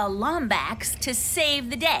miraculously a Lombax, to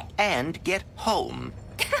save the day. And get home.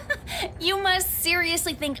 You must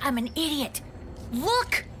seriously think I'm an idiot.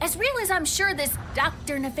 Look, as real as I'm sure this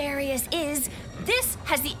Dr. Nefarious is, this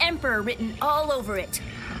has the Emperor written all over it.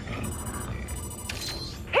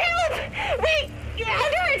 Help! Wait!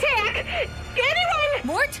 Under attack! Anyone?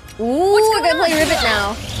 Mort? Ooh, we're gonna play Rivet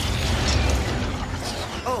now.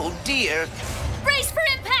 Oh, dear. Brace for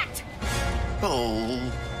impact! Oh.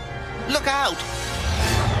 Look out!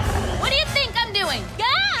 What do you think I'm doing?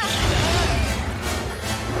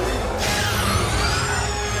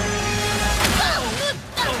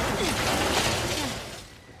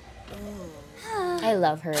 I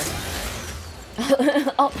love her.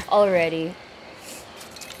 Already.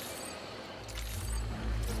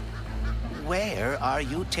 Where are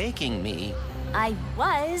you taking me? I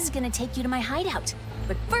was gonna take you to my hideout,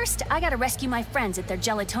 but first I gotta rescue my friends at their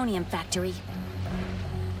gelatonium factory.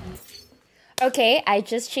 Okay, I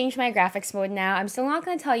just changed my graphics mode now. I'm still not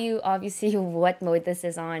going to tell you, obviously, what mode this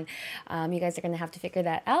is on. You guys are going to have to figure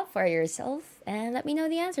that out for yourself and let me know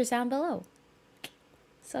the answers down below.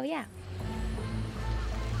 So, yeah.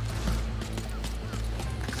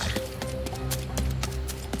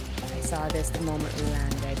 I saw this the moment we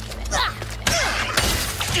landed.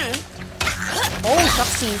 Oh,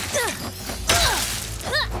 Foxy.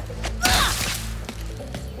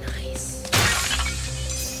 Nice.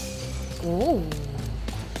 Ooh.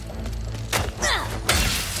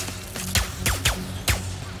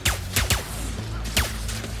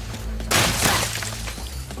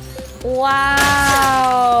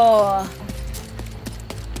 Wow.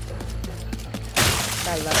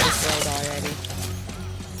 I love this world already.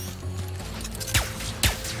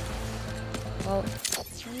 Oh,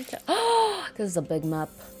 this is a big map.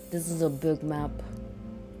 This is a big map.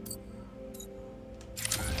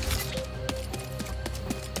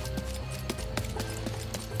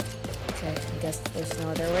 Okay, I guess there's no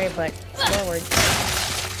other way but forward.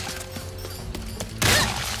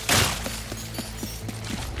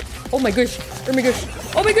 Oh my gosh! Oh my gosh!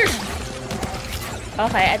 Oh my gosh!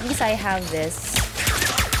 Okay, at least I have this.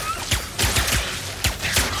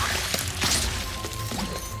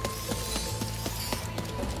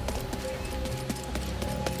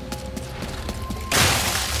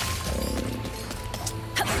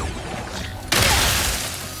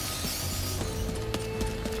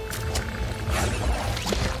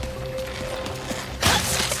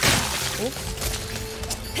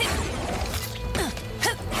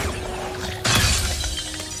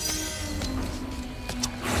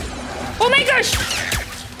 Oh my gosh!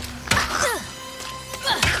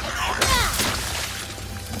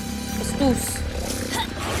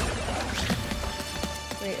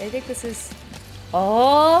 Wait, I think this is...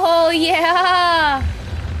 Oh, yeah!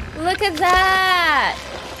 Look at that!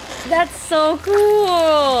 That's so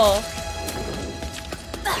cool!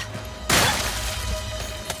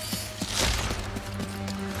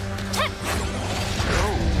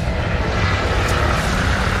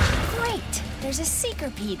 Great! There's a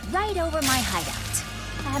seeker peat right over my hideout.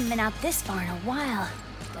 I haven't been out this far in a while.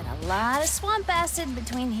 Got a lot of swamp acid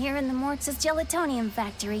between here and the Mortz's gelatonium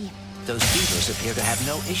factory. Those beetles appear to have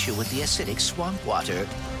no issue with the acidic swamp water.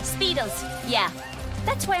 Speedles, yeah.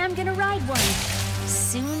 That's why I'm gonna ride one.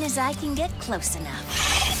 Soon as I can get close enough.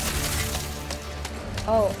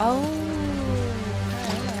 Oh.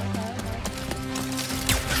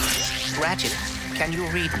 Ratchet, can you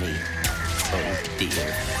read me? Oh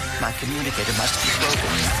dear, my communicator must be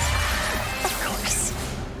broken. Of course.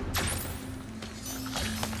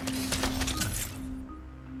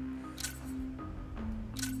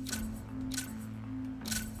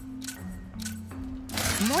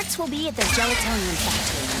 Morts will be at their gelatonium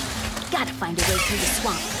factory. Gotta find a way through the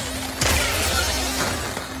swamp.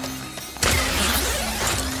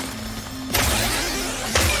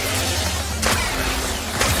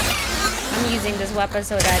 I'm using this weapon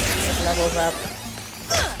so that it levels up.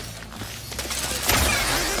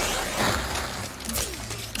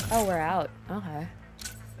 Oh, we're out. Okay.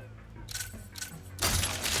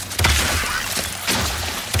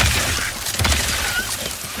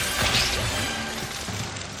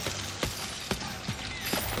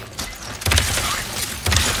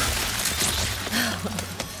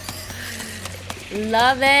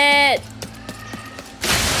 Love it!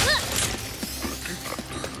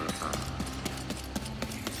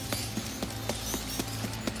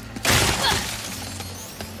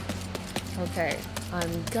 Okay,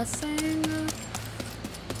 I'm guessing...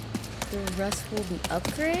 The rest will be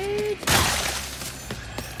upgrades?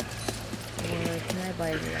 Or can I buy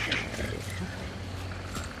a new weapon?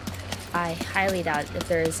 I highly doubt if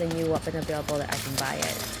there is a new weapon available that I can buy it.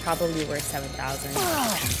 It's probably worth 7,000.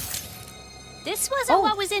 This wasn't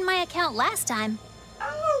what was in my account last time.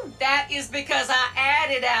 Oh, that is because I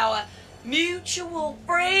added our mutual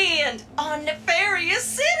friend on Nefarious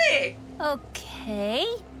City. Okay.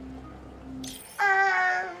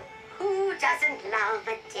 Who doesn't love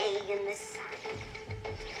a day in the sun?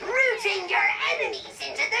 Rooting your enemies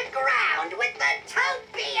into the ground with the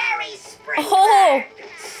topiary sprinkler. Oh!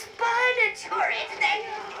 Spawn a turret that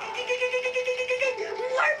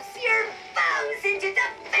warps your foes into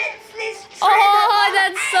defenseless treasure. Oh,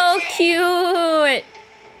 that's so cute!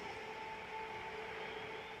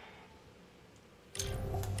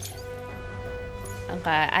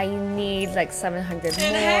 Okay, I need like 700 more.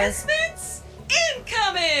 Enhancements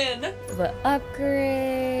incoming. But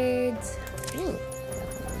upgrades. Ooh,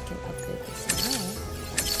 definitely we can upgrade this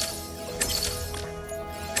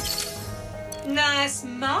now. Nice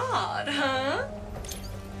mod, huh?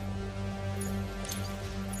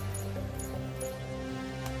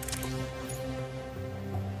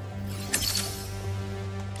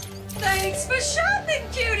 Thanks for shopping,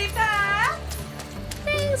 cutie pie.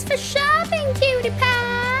 Thanks for shopping, cutie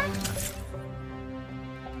pie.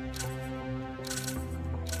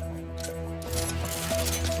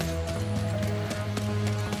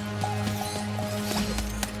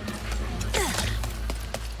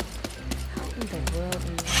 How in the world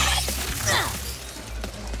is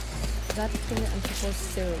that the thing that I'm supposed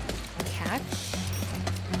to catch?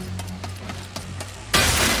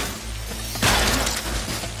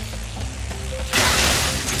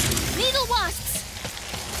 Needle wasps!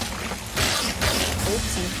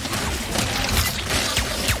 Oopsie.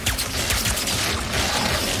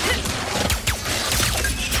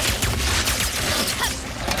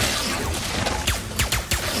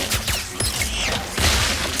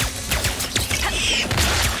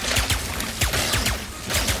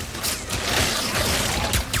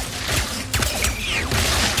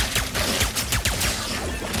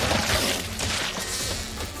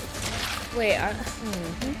 Wait,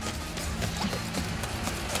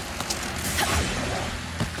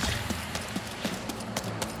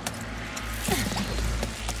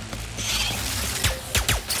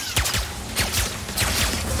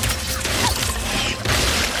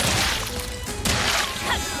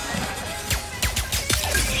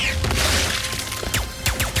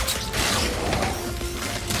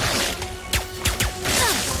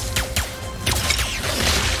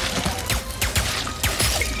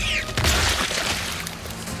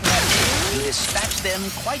 them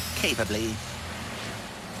quite capably.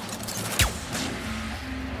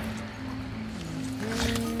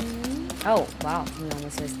 Oh, wow. We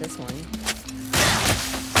almost missed this one.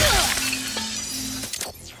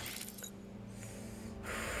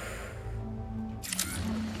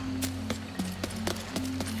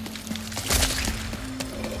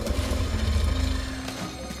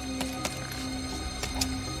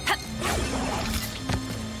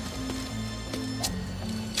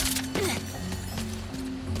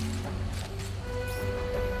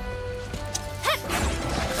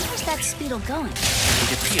 Going.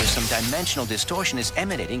 It appears some dimensional distortion is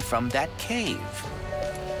emanating from that cave.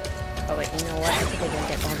 Oh wait, you know what? I think we're gonna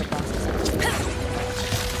get all the bosses out.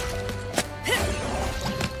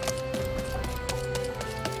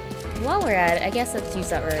 While we're at it, I guess let's use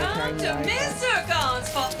that Come to Miss Zircons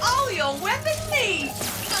for all your weapon needs.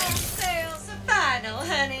 All sales are final,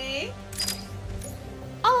 honey.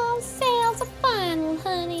 All sales are final,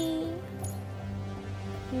 honey.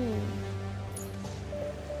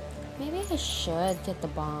 Maybe I should get the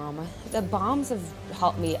bomb. The bombs have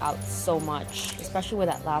helped me out so much, especially with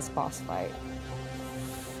that last boss fight.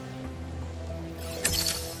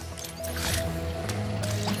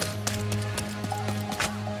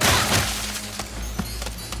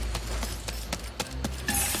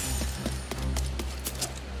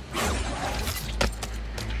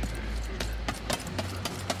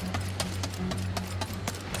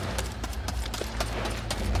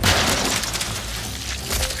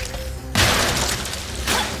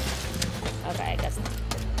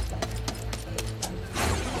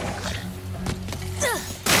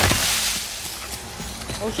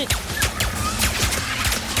 Oh shit.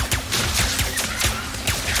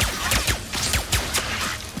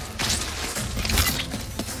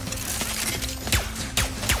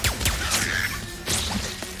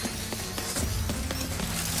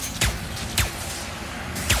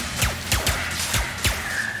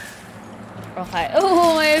 Okay.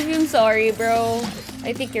 Oh, I'm sorry, bro.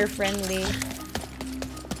 I think you're friendly.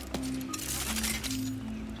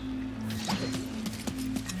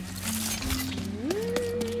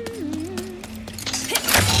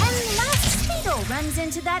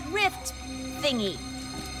 things into that rift thingy.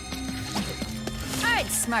 All right,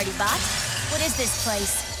 Smarty Bot. What is this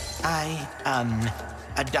place?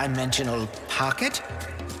 A dimensional pocket?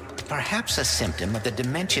 Perhaps a symptom of the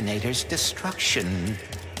Dimensionator's destruction.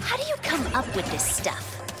 How do you come up with this stuff?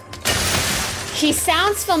 She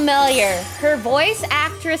sounds familiar. Her voice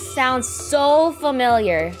actress sounds so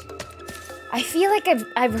familiar. I feel like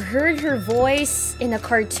I've heard her voice in a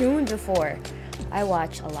cartoon before. I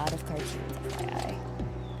watch a lot of cartoons, FYI.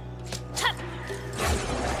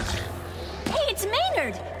 Hey, it's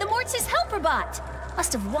Maynard, the Mortis helper bot.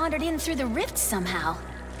 Must have wandered in through the rift somehow.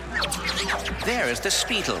 There is the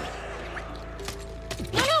Speetle.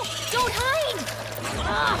 No, don't hide!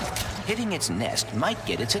 Ah. Hitting its nest might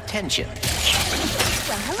get its attention.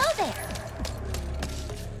 Well, hello there.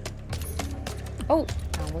 Oh,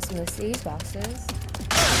 I almost missed these boxes.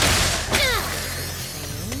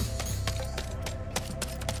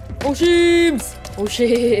 Oh, sheeps! Oh,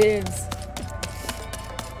 sheeps!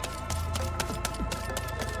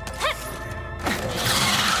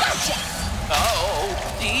 Oh,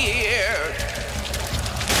 dear!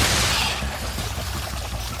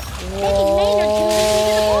 Making Maynard can lead me to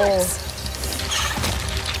the ports.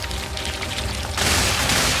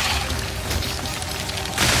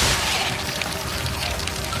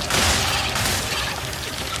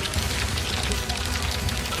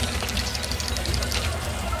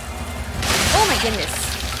 Oh my goodness.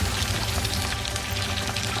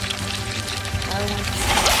 I want to...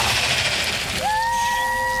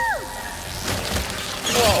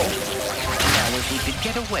 Whoa. Now, if we could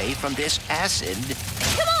get away from this acid...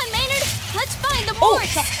 Come on, Maynard! Let's find the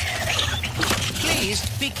ports! Please,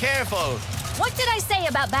 be careful! What did I say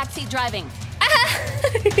about backseat driving?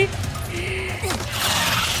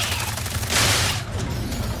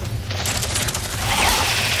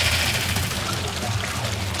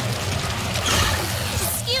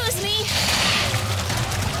 Excuse me.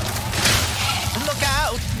 Look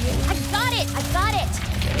out! I got it.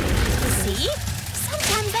 See?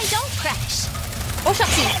 Sometimes I don't crash. Oh,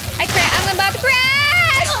 Shoxy! I'm about to crash!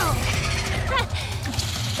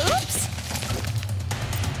 Oops.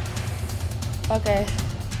 Okay.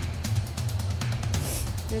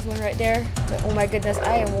 There's one right there. But, oh my goodness,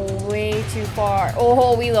 I am way too far.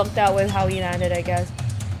 Oh, we lucked out with how he landed, I guess.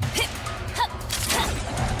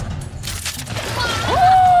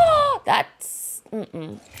 Oh, that's...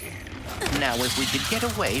 Now, if we could get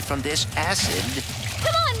away from this acid...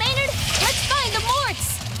 Come on, Maynard! Let's find the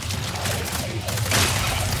morts!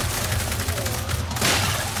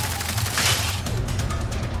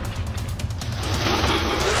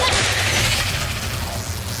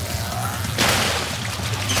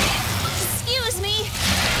 Excuse me!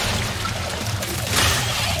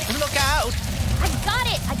 Look out!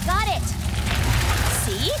 I got it!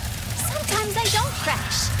 See? Sometimes I don't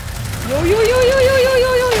crash. Yo!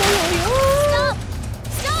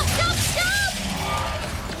 Stop!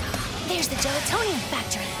 There's the gelatonium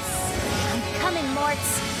factory. I'm coming, Morts.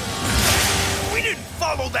 We didn't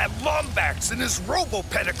follow that Lombax and his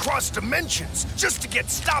Robopet across dimensions just to get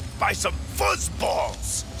stopped by some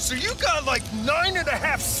fuzzballs. So you got like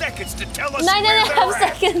 9.5 seconds to tell us where they're 9.5 at.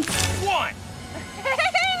 seconds. One.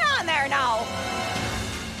 Hang on there now.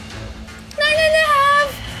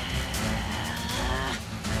 9.5.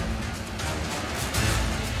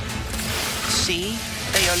 See?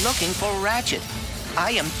 They are looking for Ratchet.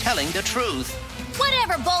 I am telling the truth.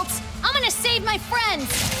 Whatever, Bolts. I'm gonna save my friends.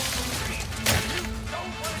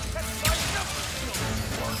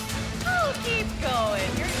 Oh, keep going.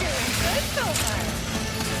 You're doing good so far.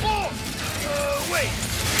 Wait.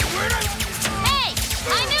 Where'd I... Hey,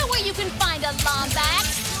 I know where you can find a Lombax.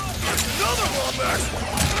 Another Lombax?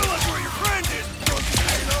 Well, that's where your friend is.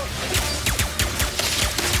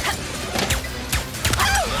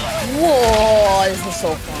 Whoa, this is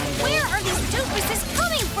so fun. Where are these doofuses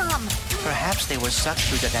coming from? Perhaps they were sucked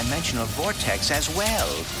through the dimensional vortex as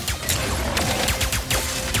well.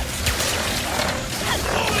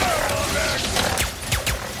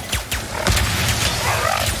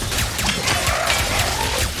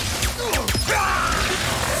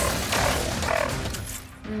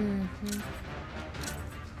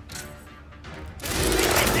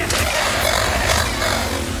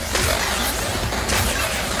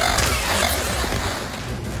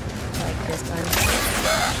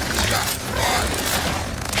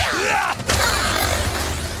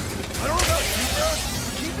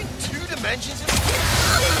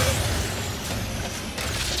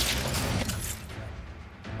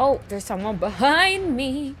 Oh, there's someone behind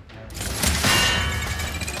me.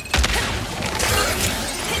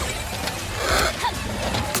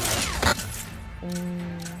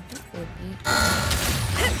 That would be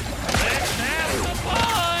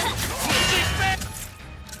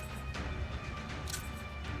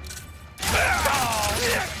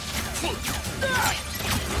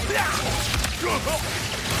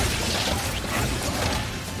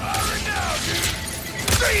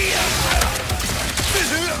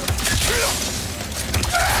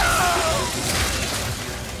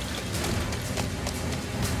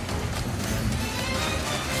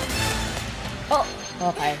Oh,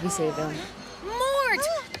 okay, we saved him. Mort!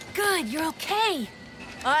 Good, you're okay.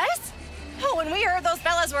 Us? Oh, when we heard those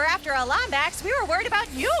fellas were after a Lombax, we were worried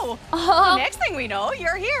about you. Oh. The next thing we know,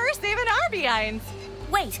 you're here saving our behinds.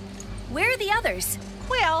 Wait, where are the others?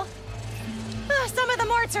 Well, some of the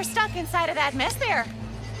Morts are stuck inside of that mess there.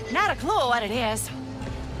 Not a clue what it is.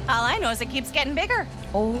 All I know is it keeps getting bigger.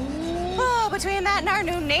 Oh, between that and our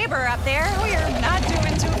new neighbor up there, we're not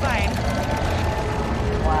doing too fine.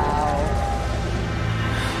 Wow.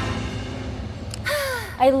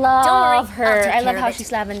 I love Don't worry, her. I'll take I love care of how it.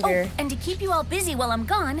 she's lavender. Oh, and to keep you all busy while I'm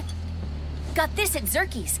gone, got this at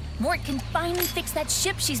Zerky's. Mort can finally fix that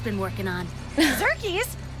ship she's been working on.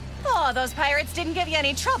 Zerky's? Oh, those pirates didn't give you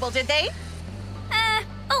any trouble, did they?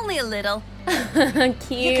 Only a little.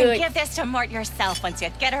 Cute. You can give this to Mort yourself once you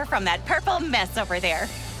get her from that purple mess over there.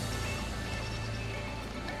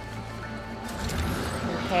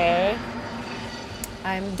 Okay.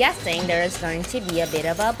 I'm guessing there's going to be a bit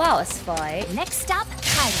of a boss fight. Next stop,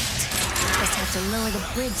 Pirate. Just have to lower the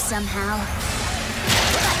bridge somehow.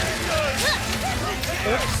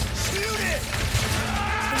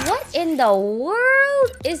 What in the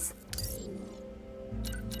world is...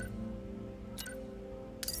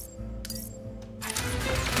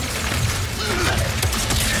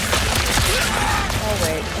 Oh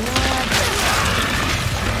wait, no.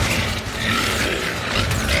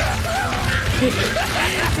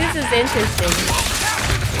 This is interesting.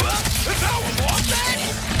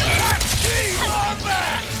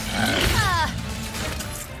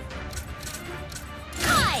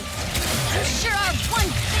 Hi! You sure are one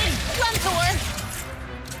big gruntor!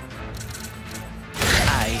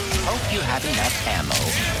 I hope you have enough ammo.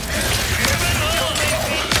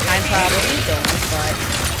 I probably don't, but...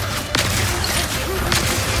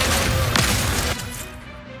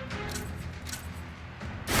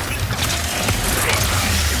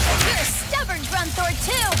 You're a stubborn gruntor,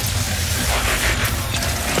 too!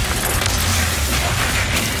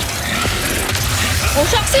 Oh,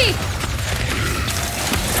 Shoxy!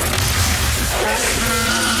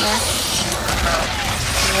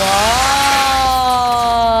 Whoa!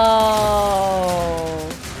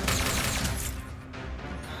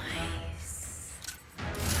 Nice.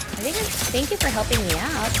 Thank you for helping me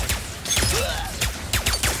out.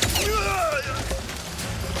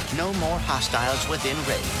 No more hostiles within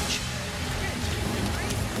range.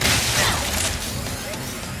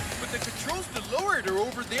 But the controls to lower it are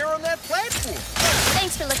over there on that platform.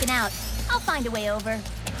 Thanks for looking out. I'll find a way over.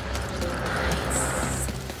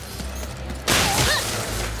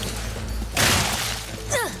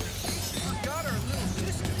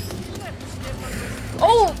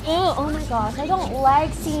 Oh my gosh, I don't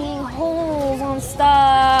like seeing holes on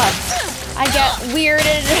stuff. I get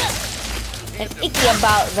weirded and icky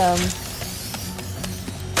about them.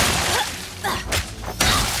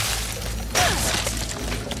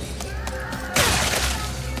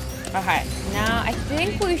 Okay, now I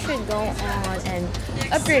think we should go on and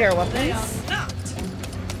upgrade our weapons.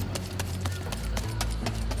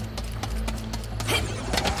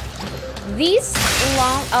 These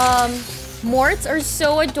long, Morts are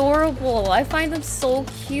so adorable. I find them so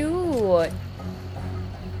cute.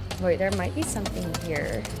 Wait, there might be something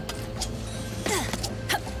here.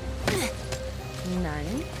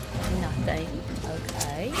 None. Nothing.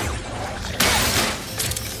 Okay.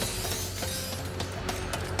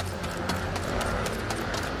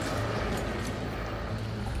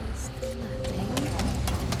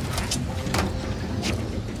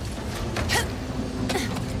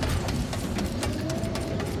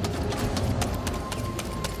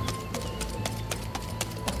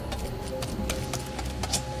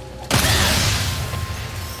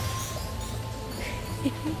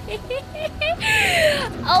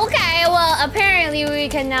 Okay, well, apparently we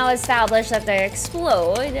can now establish that they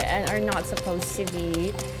explode and are not supposed to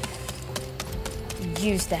be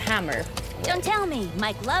used to hammer. Don't tell me,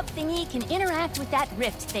 my glove thingy can interact with that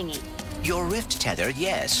rift thingy. Your rift tether,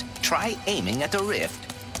 yes. Try aiming at the rift.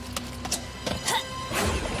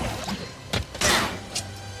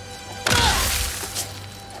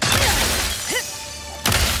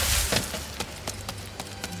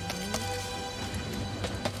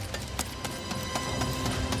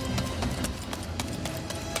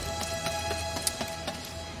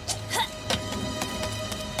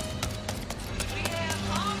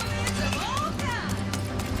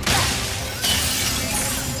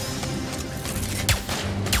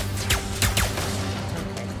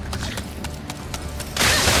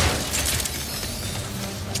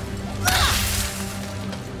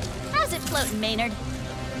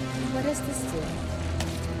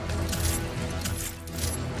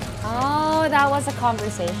 Oh, that was a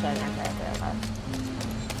conversation. Okay.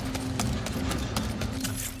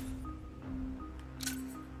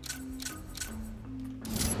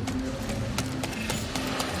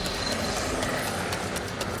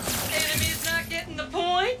 Enemies not getting the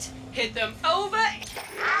point? Hit them over.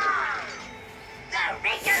 The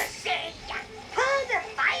ricochet! Pull the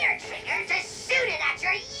fire trigger to shoot it at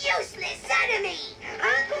your useless enemy!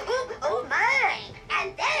 Oh my!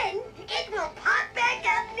 And then it will pop back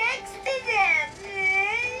up next to them!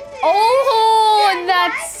 Oh,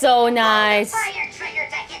 that's so nice. Fire trigger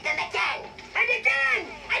to hit them again! And again!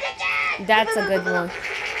 And again! That's a good one.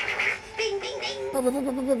 Bing, bing, bing!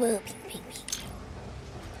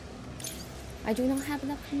 I do not have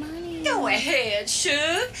enough money. Go ahead,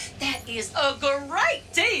 Shug. That is a great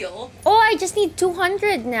deal. Oh, I just need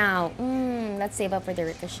 200 now. Let's save up for the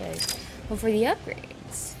ricochet. But for the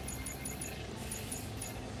upgrades.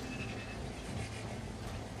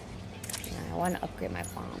 I want to upgrade my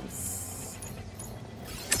bombs.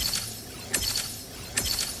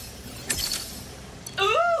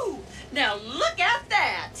 Ooh! Now look at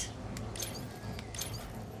that.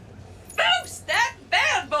 Boost that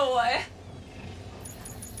bad boy.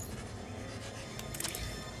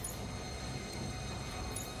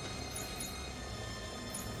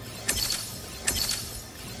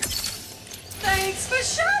 Thanks for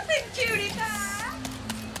shopping, cutie pie.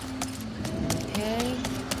 Okay.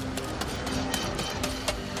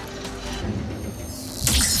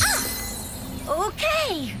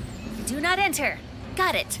 Okay. Do not enter.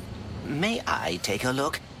 Got it. May I take a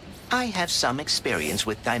look? I have some experience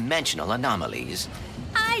with dimensional anomalies.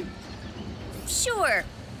 Sure.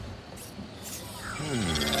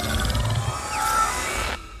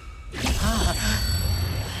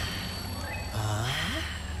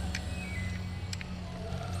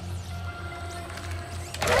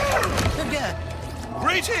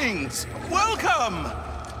 Greetings! Welcome!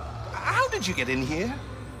 How did you get in here?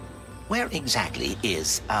 Where exactly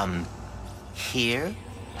is, here?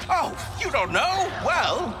 Oh, you don't know?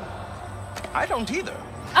 Well, I don't either.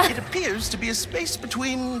 It appears to be a space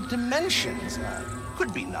between dimensions.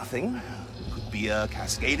 Could be nothing. Could be a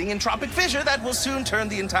cascading entropic fissure that will soon turn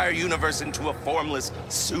the entire universe into a formless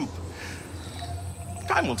soup.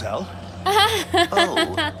 Time will tell.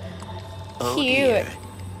 Oh Cute. dear.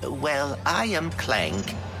 Well, I am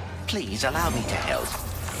Clank. Please allow me to help.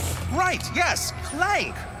 Right, yes,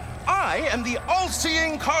 Clank. I am the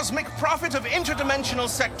all-seeing cosmic prophet of interdimensional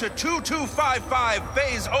sector 2255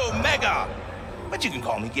 phase Omega. But you can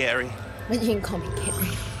call me Gary.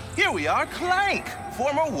 Here we are, Clank.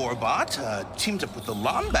 Former warbot, teamed up with the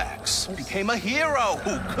Lombax. Became a hero.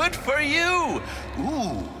 Ooh, good for you.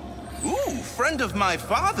 Ooh, friend of my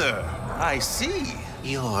father. I see.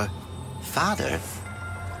 Your father?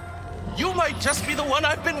 You might just be the one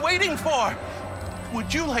I've been waiting for.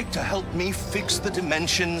 Would you like to help me fix the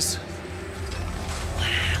dimensions?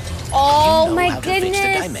 Oh you know my how goodness. To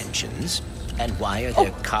fix the dimensions? And why are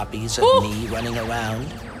there copies of me running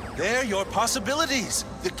around? They're your possibilities.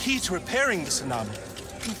 The key to repairing this anomaly.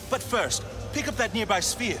 But first, pick up that nearby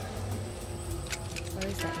sphere. Where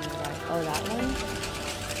is that nearby? Oh, that one?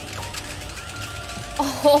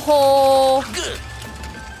 Oh. Good.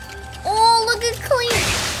 Oh, look at Clean.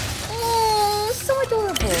 Oh, so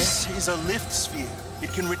adorable. This is a lift sphere.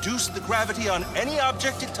 It can reduce the gravity on any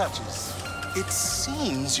object it touches. It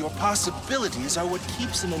seems your possibilities are what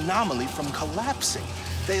keeps an anomaly from collapsing.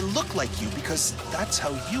 They look like you because that's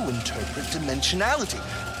how you interpret dimensionality.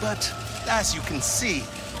 But as you can see,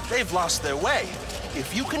 they've lost their way.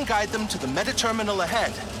 If you can guide them to the meta-terminal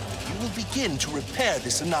ahead, you will begin to repair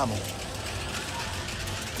this anomaly.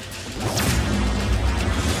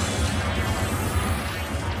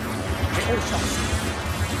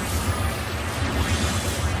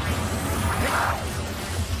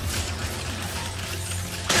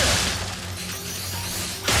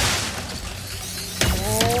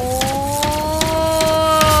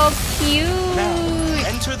 Oh, cute. Now,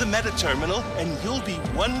 enter the meta-terminal, and you'll be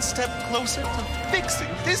one step closer to fixing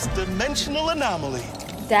this dimensional anomaly.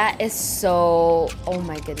 That is so, oh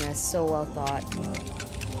my goodness, so well thought.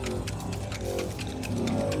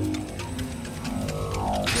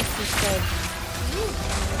 This is good.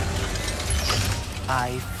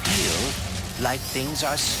 I feel like things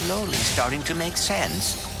are slowly starting to make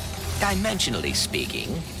sense. Dimensionally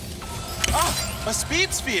speaking. Ah, a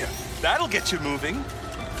speed sphere. That'll get you moving.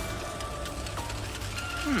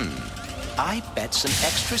 I bet some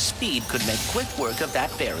extra speed could make quick work of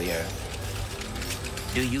that barrier.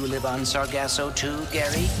 Do you live on Sargasso too,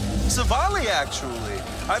 Gary? Savali, actually.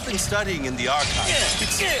 I've been studying in the archive.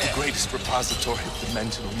 It's the greatest repository of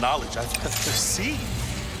dimensional knowledge I've ever seen.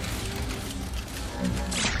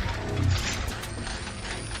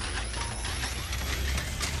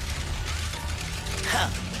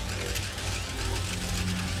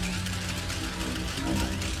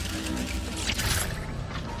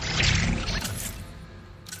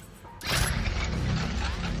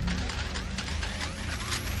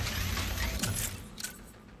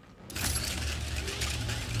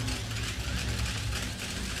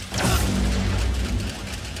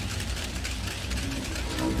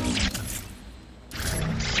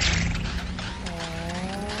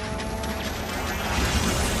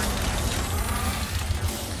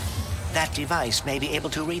 that device may be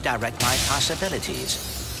able to redirect my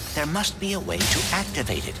possibilities. There must be a way to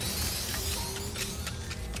activate it.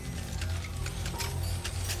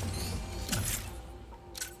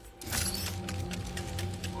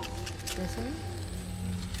 This one?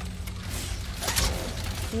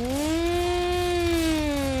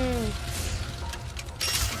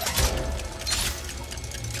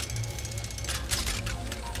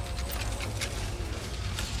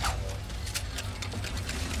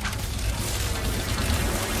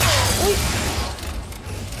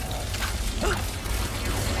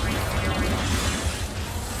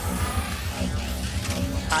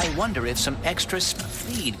 I wonder if some extra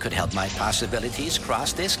speed could help my possibilities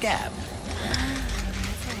cross this gap.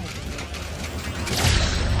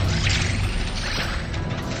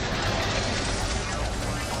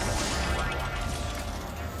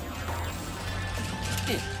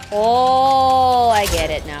 Oh, I get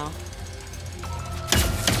it now.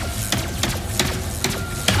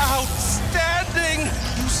 Outstanding!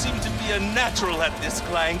 You seem to be a natural at this,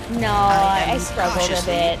 Clank. No, I struggled a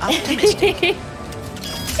bit.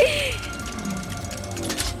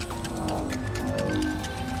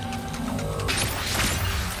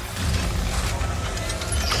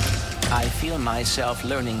 I feel myself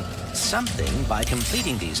learning something by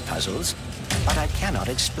completing these puzzles, but I cannot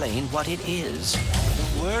explain what it is.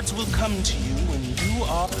 The words will come to you when you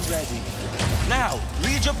are ready. Now,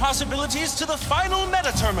 lead your possibilities to the final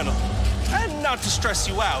meta terminal. And not to stress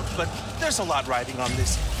you out, but there's a lot riding on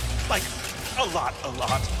this. Like, a lot.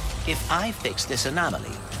 If I fix this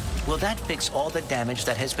anomaly, will that fix all the damage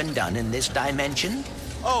that has been done in this dimension?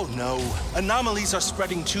 Oh no, anomalies are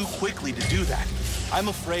spreading too quickly to do that. I'm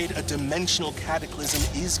afraid a dimensional cataclysm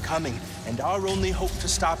is coming, and our only hope to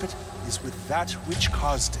stop it is with that which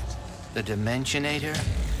caused it. The Dimensionator?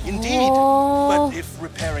 Indeed, but if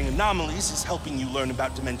repairing anomalies is helping you learn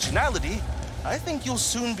about dimensionality, I think you'll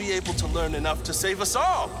soon be able to learn enough to save us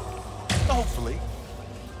all. Hopefully.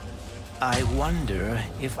 I wonder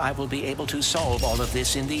if I will be able to solve all of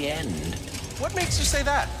this in the end. What makes you say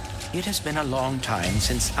that? It has been a long time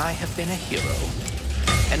since I have been a hero.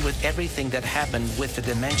 And with everything that happened with the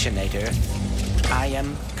Dimensionator, I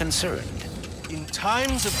am concerned. In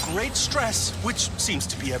times of great stress, which seems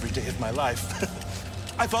to be every day of my life,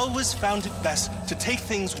 I've always found it best to take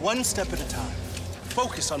things one step at a time.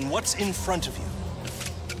 Focus on what's in front of you.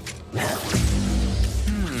 No.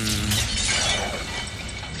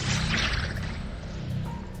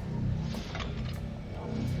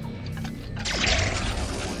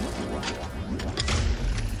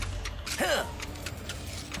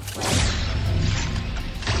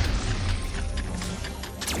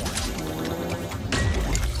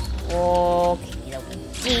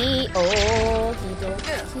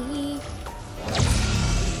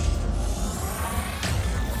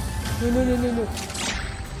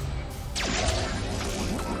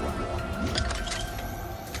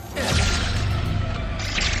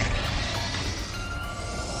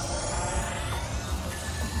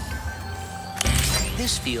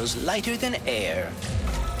 This feels lighter than air.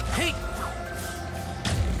 Hey!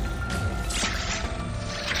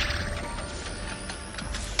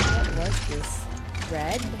 What was this?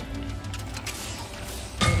 Red?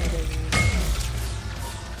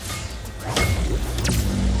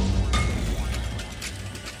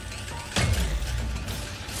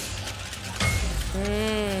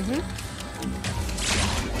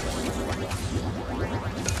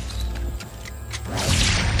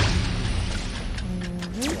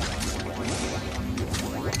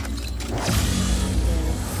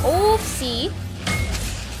 Oopsie.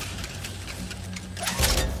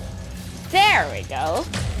 There we go.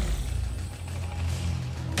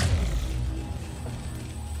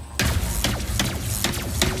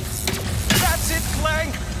 That's it,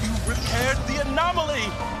 Clank! You repaired the anomaly!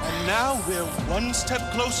 And now we're one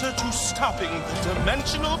step closer to stopping the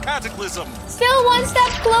dimensional cataclysm. Still one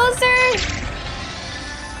step closer!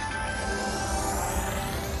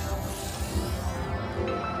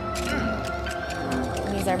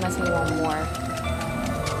 There must be one more.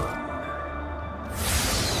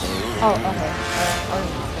 Oh, okay.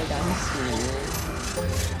 We're done.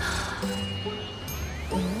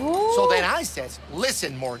 So then I says,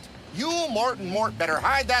 listen, Mort. You, Mort, and Mort better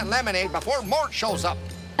hide that lemonade before Mort shows up.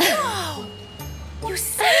 You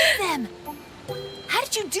saved them! How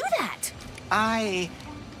did you do that? I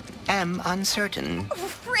am uncertain.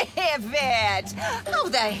 Rivet! How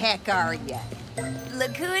the heck are you?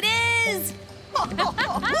 Look who it is!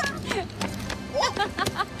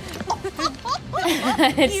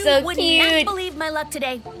 It's you so would cute. not believe my luck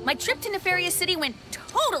today. My trip to Nefarious City went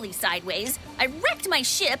totally sideways. I wrecked my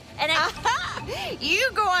ship, and I...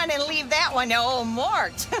 You go on and leave that one to old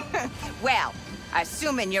Mort. Well,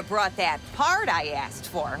 assuming you brought that part I asked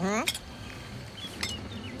for,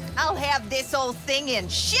 I'll have this old thing in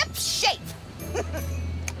ship shape.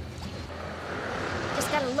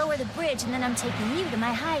 Just gotta lower the bridge and then I'm taking you to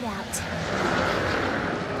my hideout.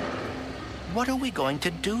 What are we going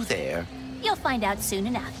to do there? You'll find out soon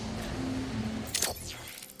enough.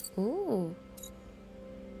 Ooh.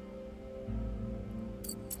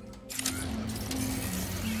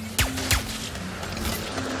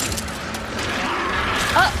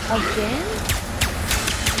 Again?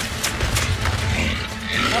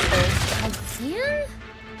 Uh-oh. Again?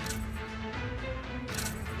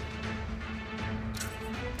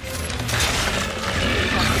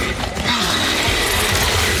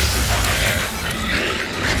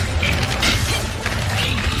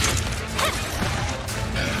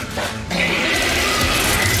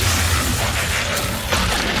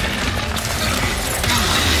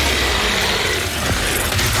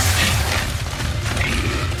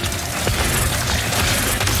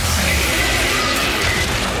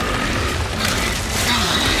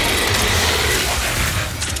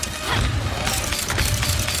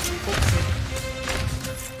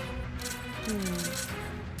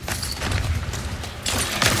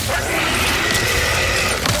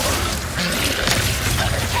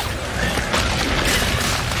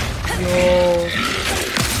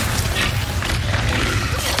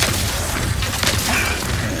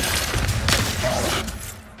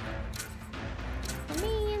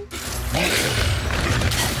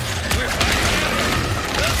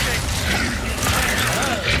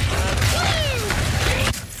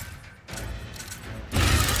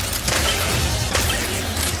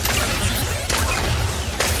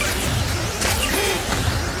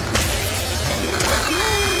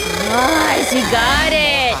 Nice, you got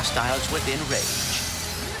it! Hostiles within range.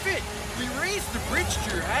 Perfect. We raised the bridge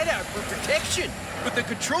to your hideout for protection, but the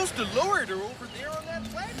controls to lower it are over there on that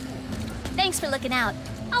platform. Thanks for looking out.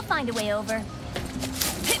 I'll find a way over.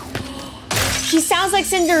 She sounds like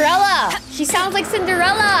Cinderella! She sounds like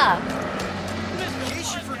Cinderella! In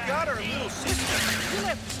case you forgot our little sister, you'll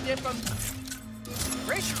have to step on the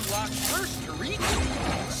pressure lock first to reach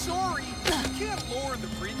it. Sorry, you can't lower the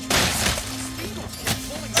bridge. Steagles keep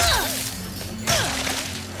pulling it.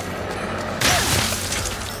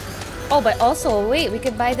 Oh, but also, wait, we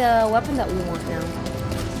could buy the weapon that we want now.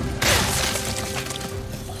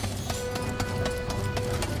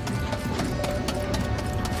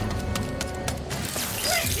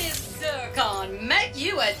 This Zircon make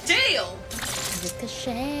you a deal.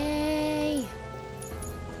 Ricochet.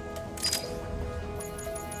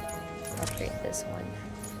 Upgrade this one.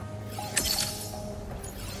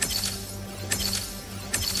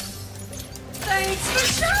 Thanks for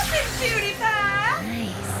shopping, cutie pie.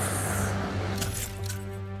 Nice.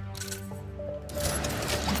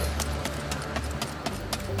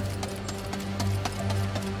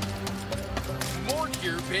 Mort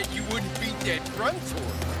here bet you wouldn't beat that front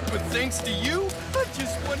tour, but thanks to you, I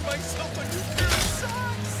just won myself a new pair of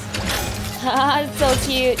socks. Haha, so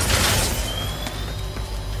cute.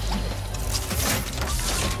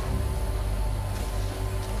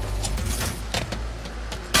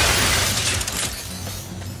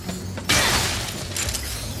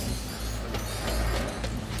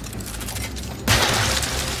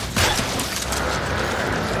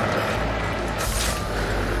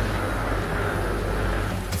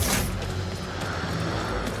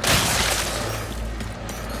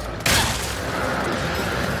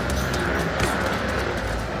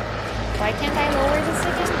 Why can't I lower this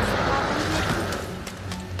again?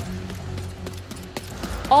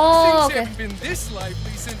 Oh, Things okay. haven't been this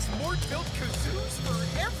lively since Mort built kazoos for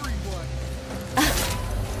everyone.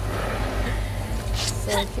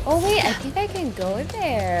 So cute. Oh wait, I think I can go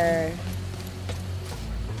there.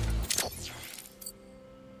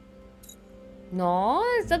 No,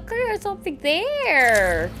 it's like there's something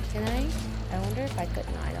there. Can I? I wonder if I could.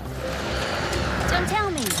 No, I don't. Don't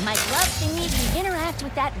tell me, my glove thingy can interact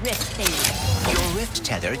with that rift thingy. Your rift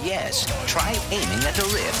tether, yes. Try aiming at the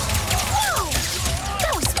rift. Whoa!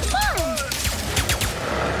 That was fun!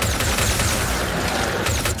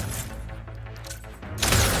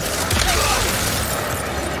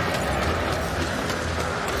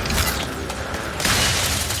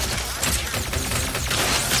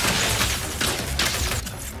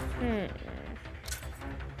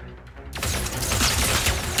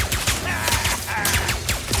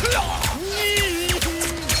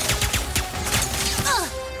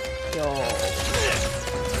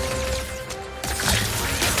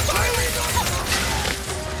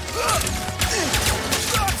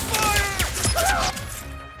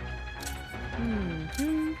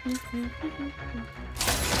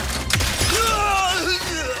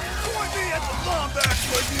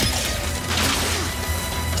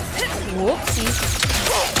 Whoopsie.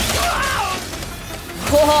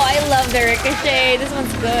 Oh, I love the ricochet. This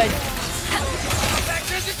one's good. Back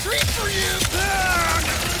there's a treat for you!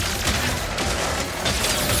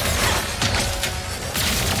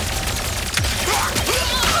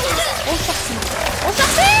 Oh, Foxy! Oh,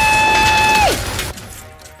 Foxy!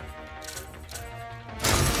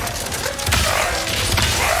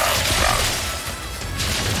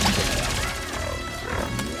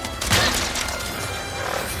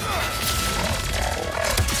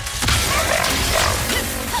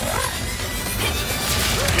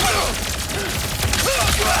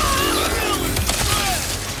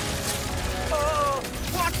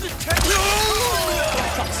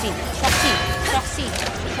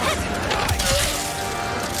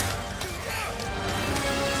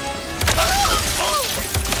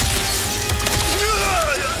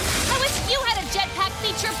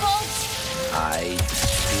 I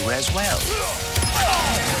do as well.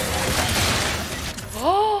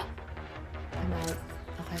 Oh! I'm out.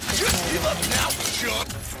 Okay, Give up now, chump!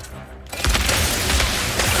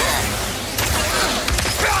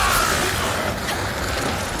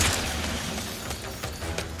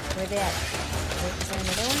 Where they at? Is there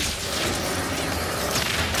another one?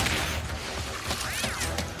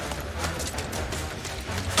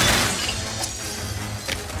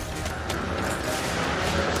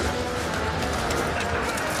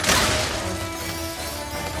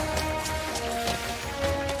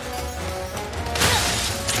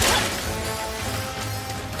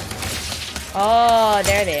 Oh,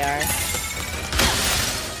 there they are.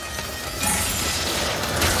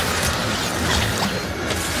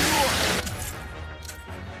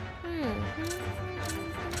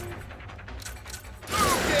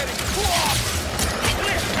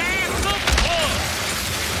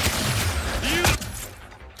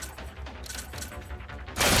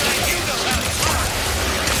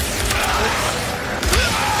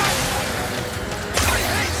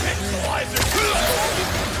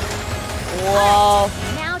 Whoa.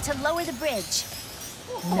 Now to lower the bridge.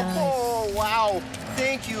 Oh, wow.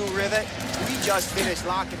 Thank you, Rivet. We just finished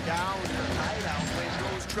locking down your hideout when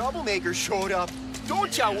those troublemakers showed up.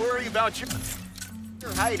 Don't ya worry about your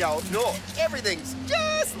hideout. No, everything's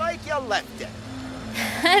just like you left it.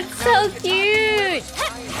 That's so cute.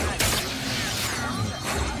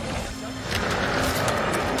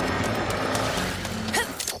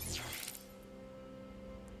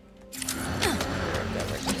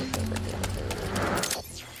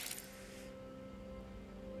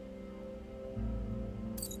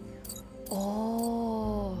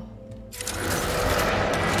 Oh.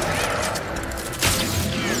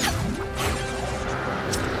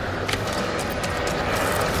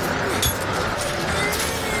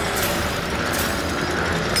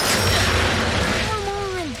 Come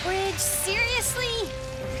on, bridge. Seriously?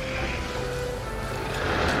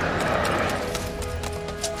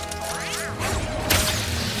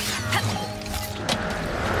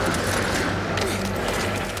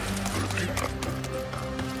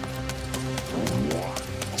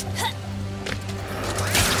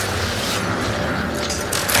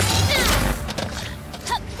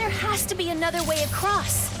 There has to be another way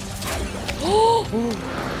across. Oh,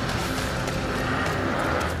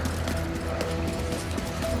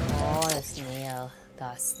 the snail.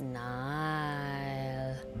 The snail.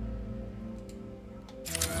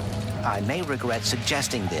 I may regret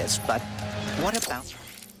suggesting this, but what about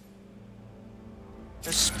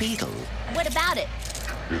the Speedle? What about it?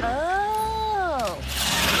 Oh.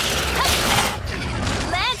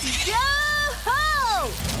 Let's go!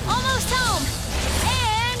 Almost home.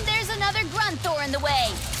 And there's another Grunthor in the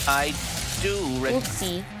way. I do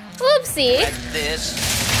Oopsie. Oopsie. regret this.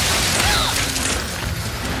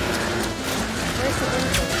 Where's the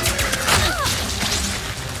window?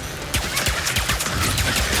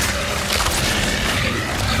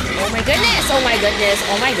 Oh my goodness! Oh my goodness!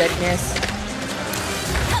 Oh my goodness!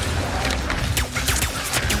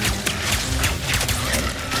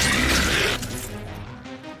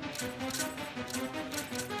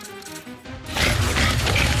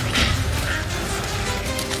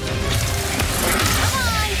 Come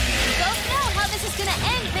on. You both know how this is gonna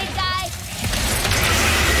end, big guy.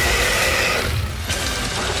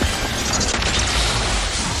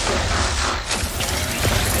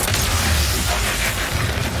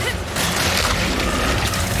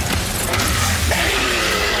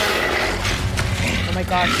 Oh my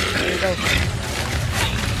gosh! Here we go!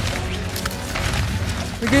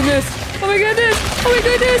 Oh my goodness! Oh my goodness! Oh my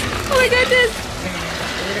goodness! Oh my goodness!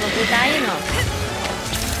 Pwede naman po tayo, no?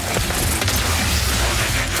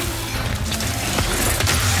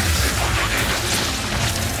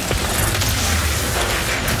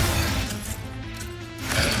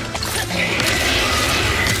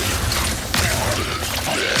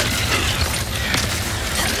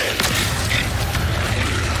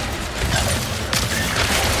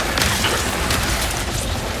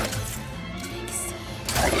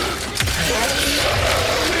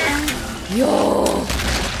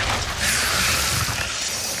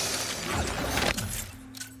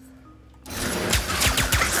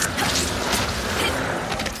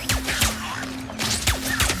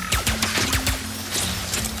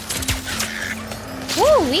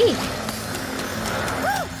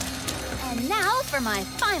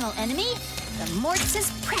 final enemy, the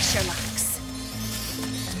Morts' pressure locks.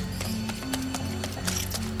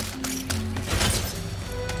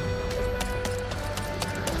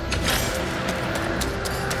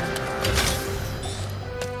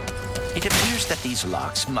 It appears that these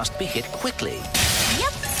locks must be hit quickly.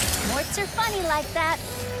 Yep, Morts are funny like that.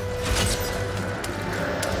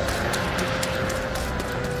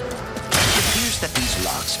 It appears that these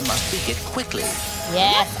locks must be hit quickly.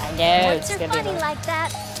 Yes, I know. Morts are funny like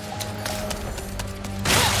that.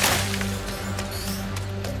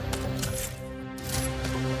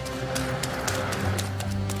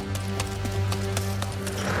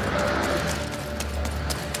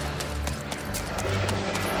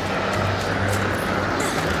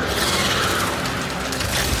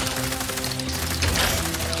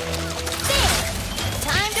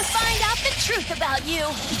 About you.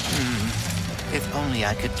 If only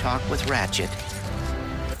I could talk with Ratchet.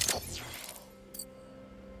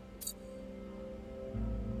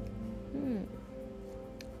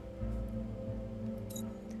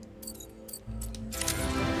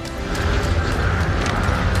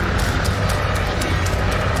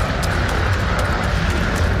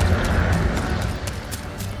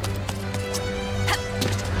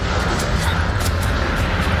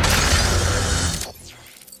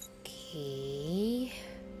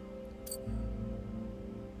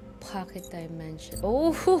 Pocket dimension.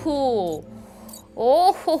 Oh, ho, ho.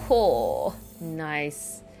 Oh, ho, ho.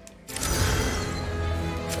 Nice.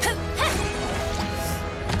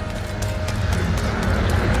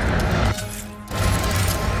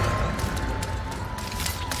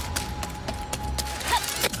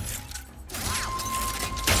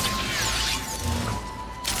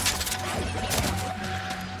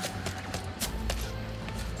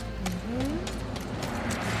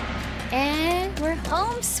 And we're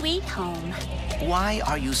home, sweet home. Why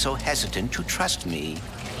are you so hesitant to trust me?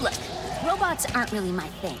 Look, robots aren't really my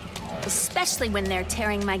thing, especially when they're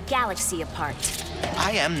tearing my galaxy apart.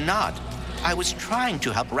 I am not. I was trying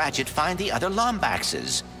to help Ratchet find the other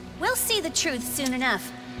Lombaxes. We'll see the truth soon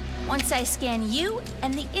enough. Once I scan you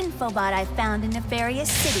and the infobot I found in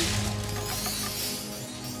Nefarious City.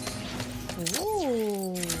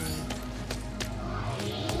 Ooh.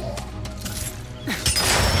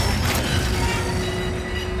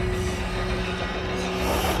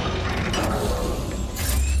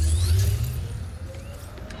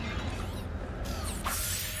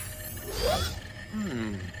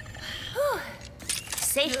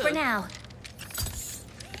 Safe for now.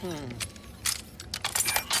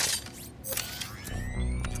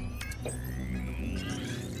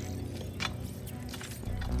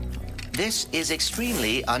 This is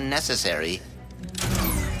extremely unnecessary.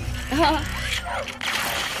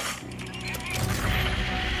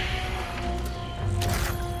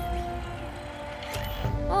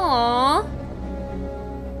 Aww.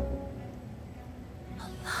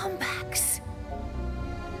 Lombax.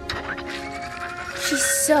 She's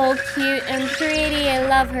so cute and pretty. I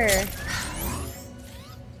love her.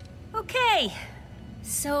 Okay.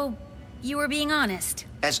 So, you were being honest.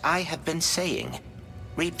 As I have been saying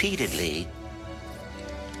repeatedly.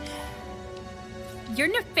 You're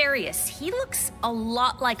Nefarious. He looks a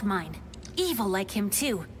lot like mine. Evil like him,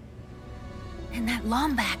 too. And that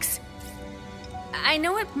Lombax. I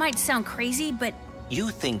know it might sound crazy, but... You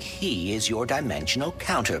think he is your dimensional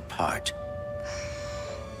counterpart.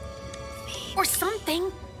 Or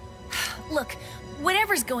something. Look,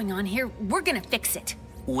 whatever's going on here, we're gonna fix it.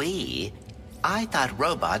 We? I thought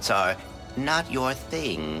robots are not your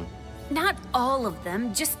thing. Not all of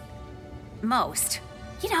them, just most.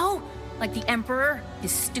 You know, like the Emperor,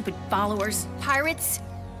 his stupid followers, pirates.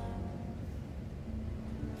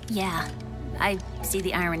 Yeah, I see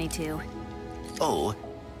the irony too. Oh,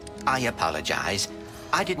 I apologize.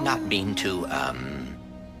 I did not mean to,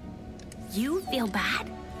 You feel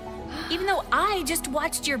bad? Even though I just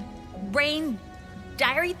watched your brain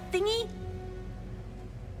diary thingy?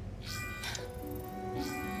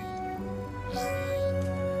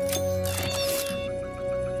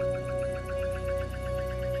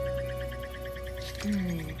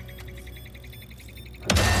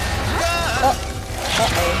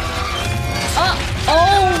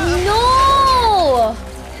 Oh no!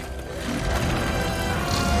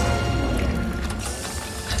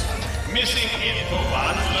 Missing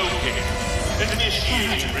infobot located.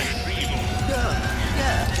 Initiating retrieval. No,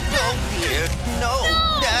 dear, no.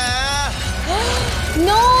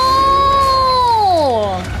 No!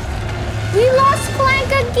 We lost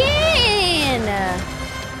Clank again!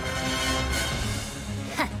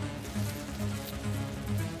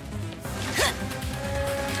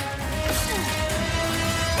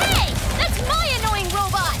 Hey! That's my annoying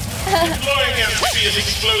robot!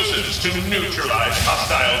 explosives to neutralize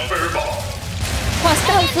hostile furballs.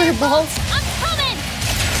 Hostile furballs? I'm coming!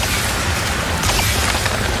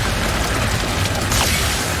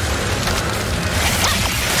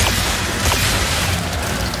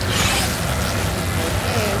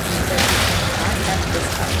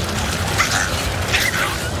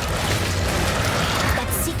 That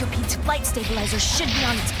Seekerpete's flight stabilizer should be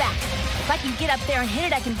on its back. If I can get up there and hit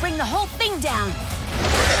it, I can bring the whole thing down.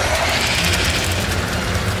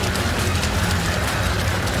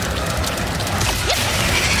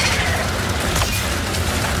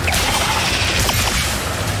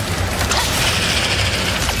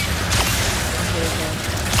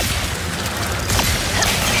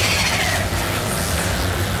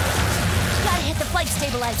 Gotta hit the flight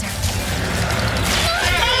stabilizer.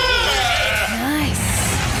 Nice.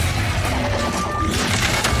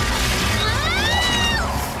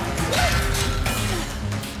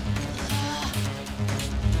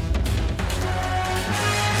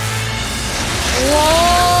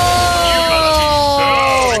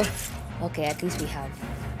 Whoa! Okay, at least we have.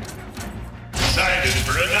 Decided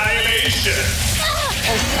for annihilation. Oh,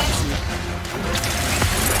 sexy.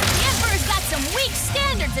 The Emperor's got some weak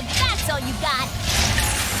standards, if that's all you got.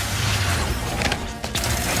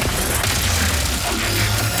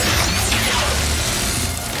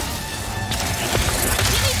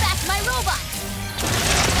 Give me back my robot.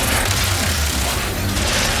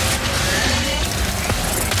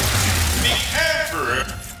 The Emperor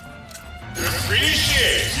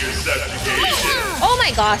appreciates your subjugation. Oh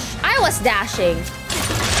my gosh, I was dashing.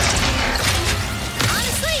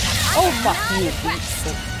 Honestly, Oh, fuck you.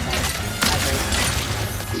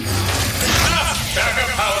 Backup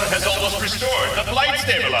power has almost restored the flight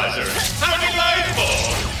stabilizer. How delightful!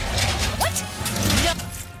 What? No.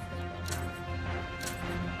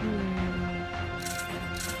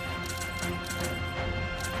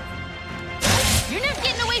 You're not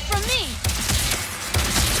getting away from me.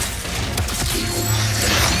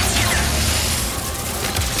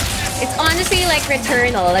 It's honestly like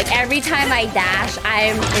Returnal. Like every time I dash,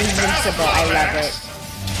 I'm invincible. I love it.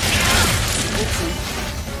 Oopsie.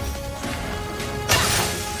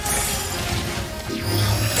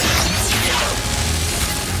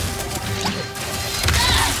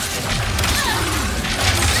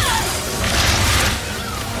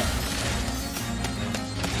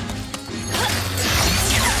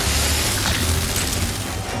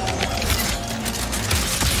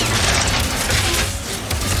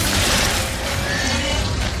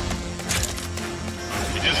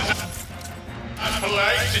 It is not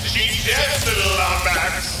polite to cheat death, little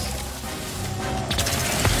Lombax.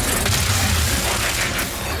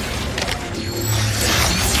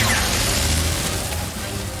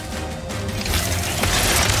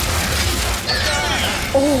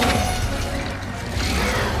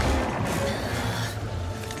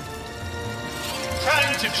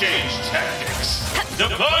 Time to change tactics.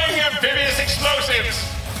 Deploying amphibious explosives.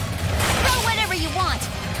 Throw whatever you want.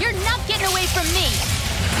 You're not getting away from me.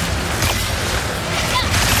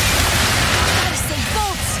 Gotta save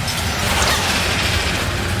bolts.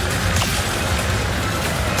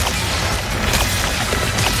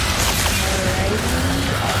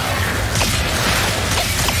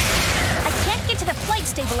 I can't get to the flight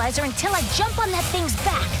stabilizer until I jump on that thing's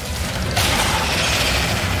back.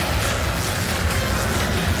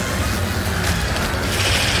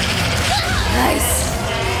 Nice.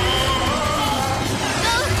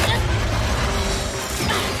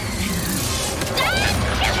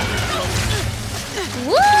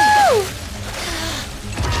 Woo!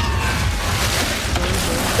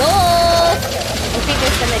 Go! I think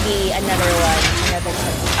there's gonna be another one. Another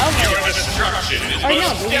one. Okay. Your destruction is Or no,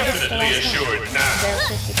 most maybe this is the definitely last one. assured now.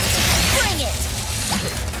 There's 50%. Bring it!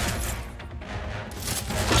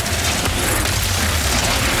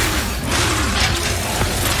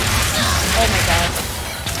 Oh my god.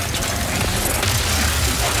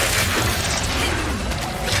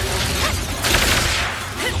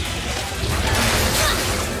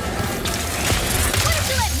 Why don't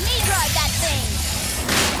you let me drive that thing?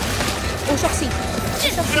 Oh, Shoxy.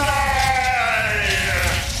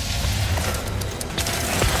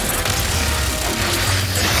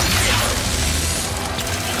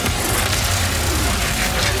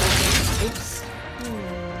 Oops.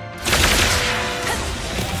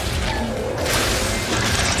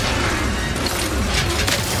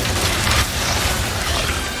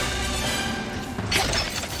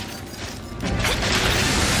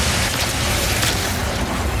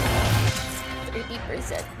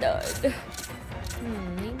 Done.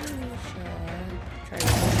 Maybe we should try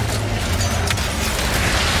this.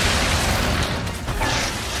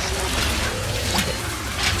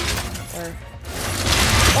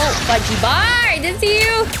 Fudgy bar! I didn't see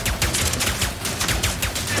you!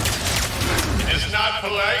 It is not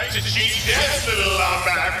polite to cheat death, little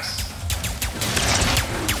Lombax.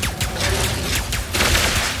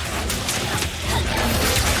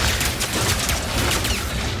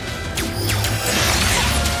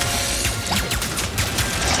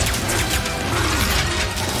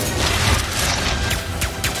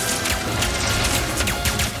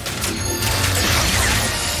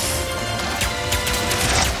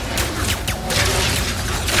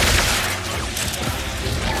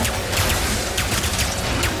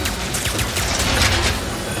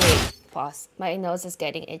 Pause. My nose is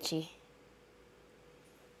getting itchy.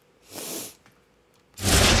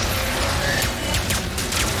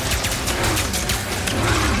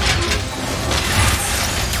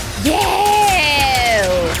 Yeah!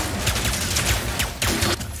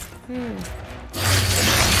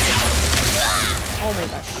 Oh my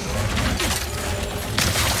gosh.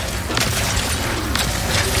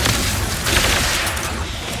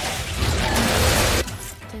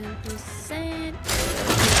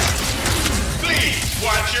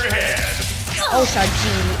 Watch your head. Oh,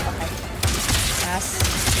 Shaji. Okay. Pass.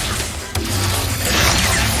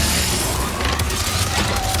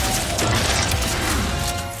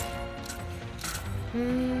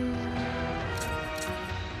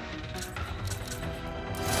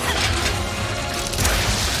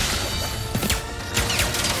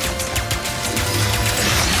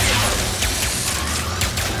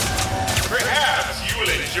 Perhaps you will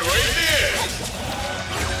enjoy this.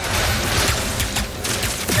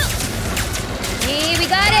 We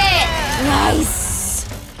got it! Nice!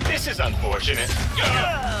 This is unfortunate.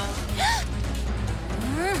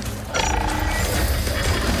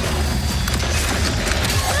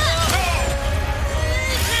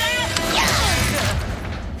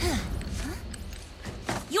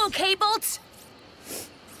 You okay, Bolts?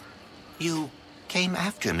 You came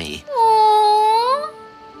after me. Aww.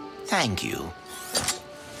 Thank you.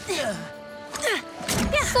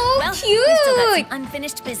 So well, cute! We still got some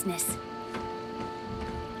unfinished business.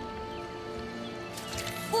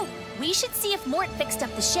 Ooh, we should see if Mort fixed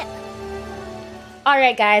up the ship.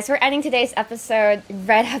 Alright guys, we're ending today's episode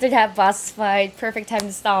right after that boss fight. Perfect time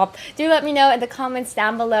to stop. Do let me know in the comments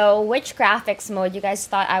down below which graphics mode you guys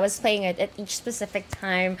thought I was playing it at each specific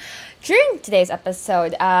time during today's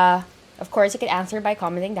episode. Of course, you can answer by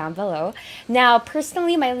commenting down below. Now,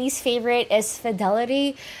 personally, my least favorite is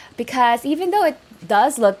Fidelity because even though it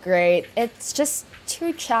does look great, it's just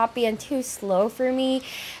too choppy and too slow for me.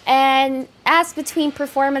 And as between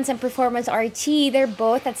Performance and Performance RT, they're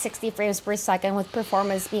both at 60 frames per second with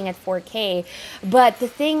Performance being at 4K. But the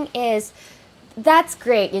thing is, that's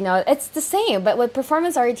great, you know, it's the same. But with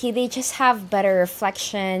Performance RT, they just have better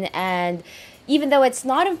reflection. And even though it's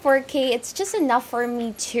not in 4K, it's just enough for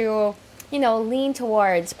me to, you know, lean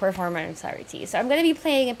towards Performance RT. So I'm going to be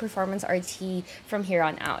playing in Performance RT from here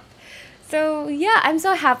on out. So yeah, I'm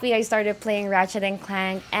so happy I started playing Ratchet and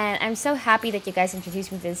Clank, and I'm so happy that you guys introduced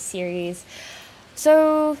me to this series.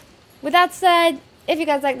 So with that said, if you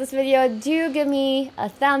guys like this video, do give me a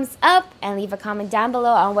thumbs up and leave a comment down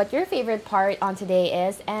below on what your favorite part on today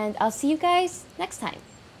is, and I'll see you guys next time.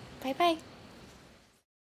 Bye bye.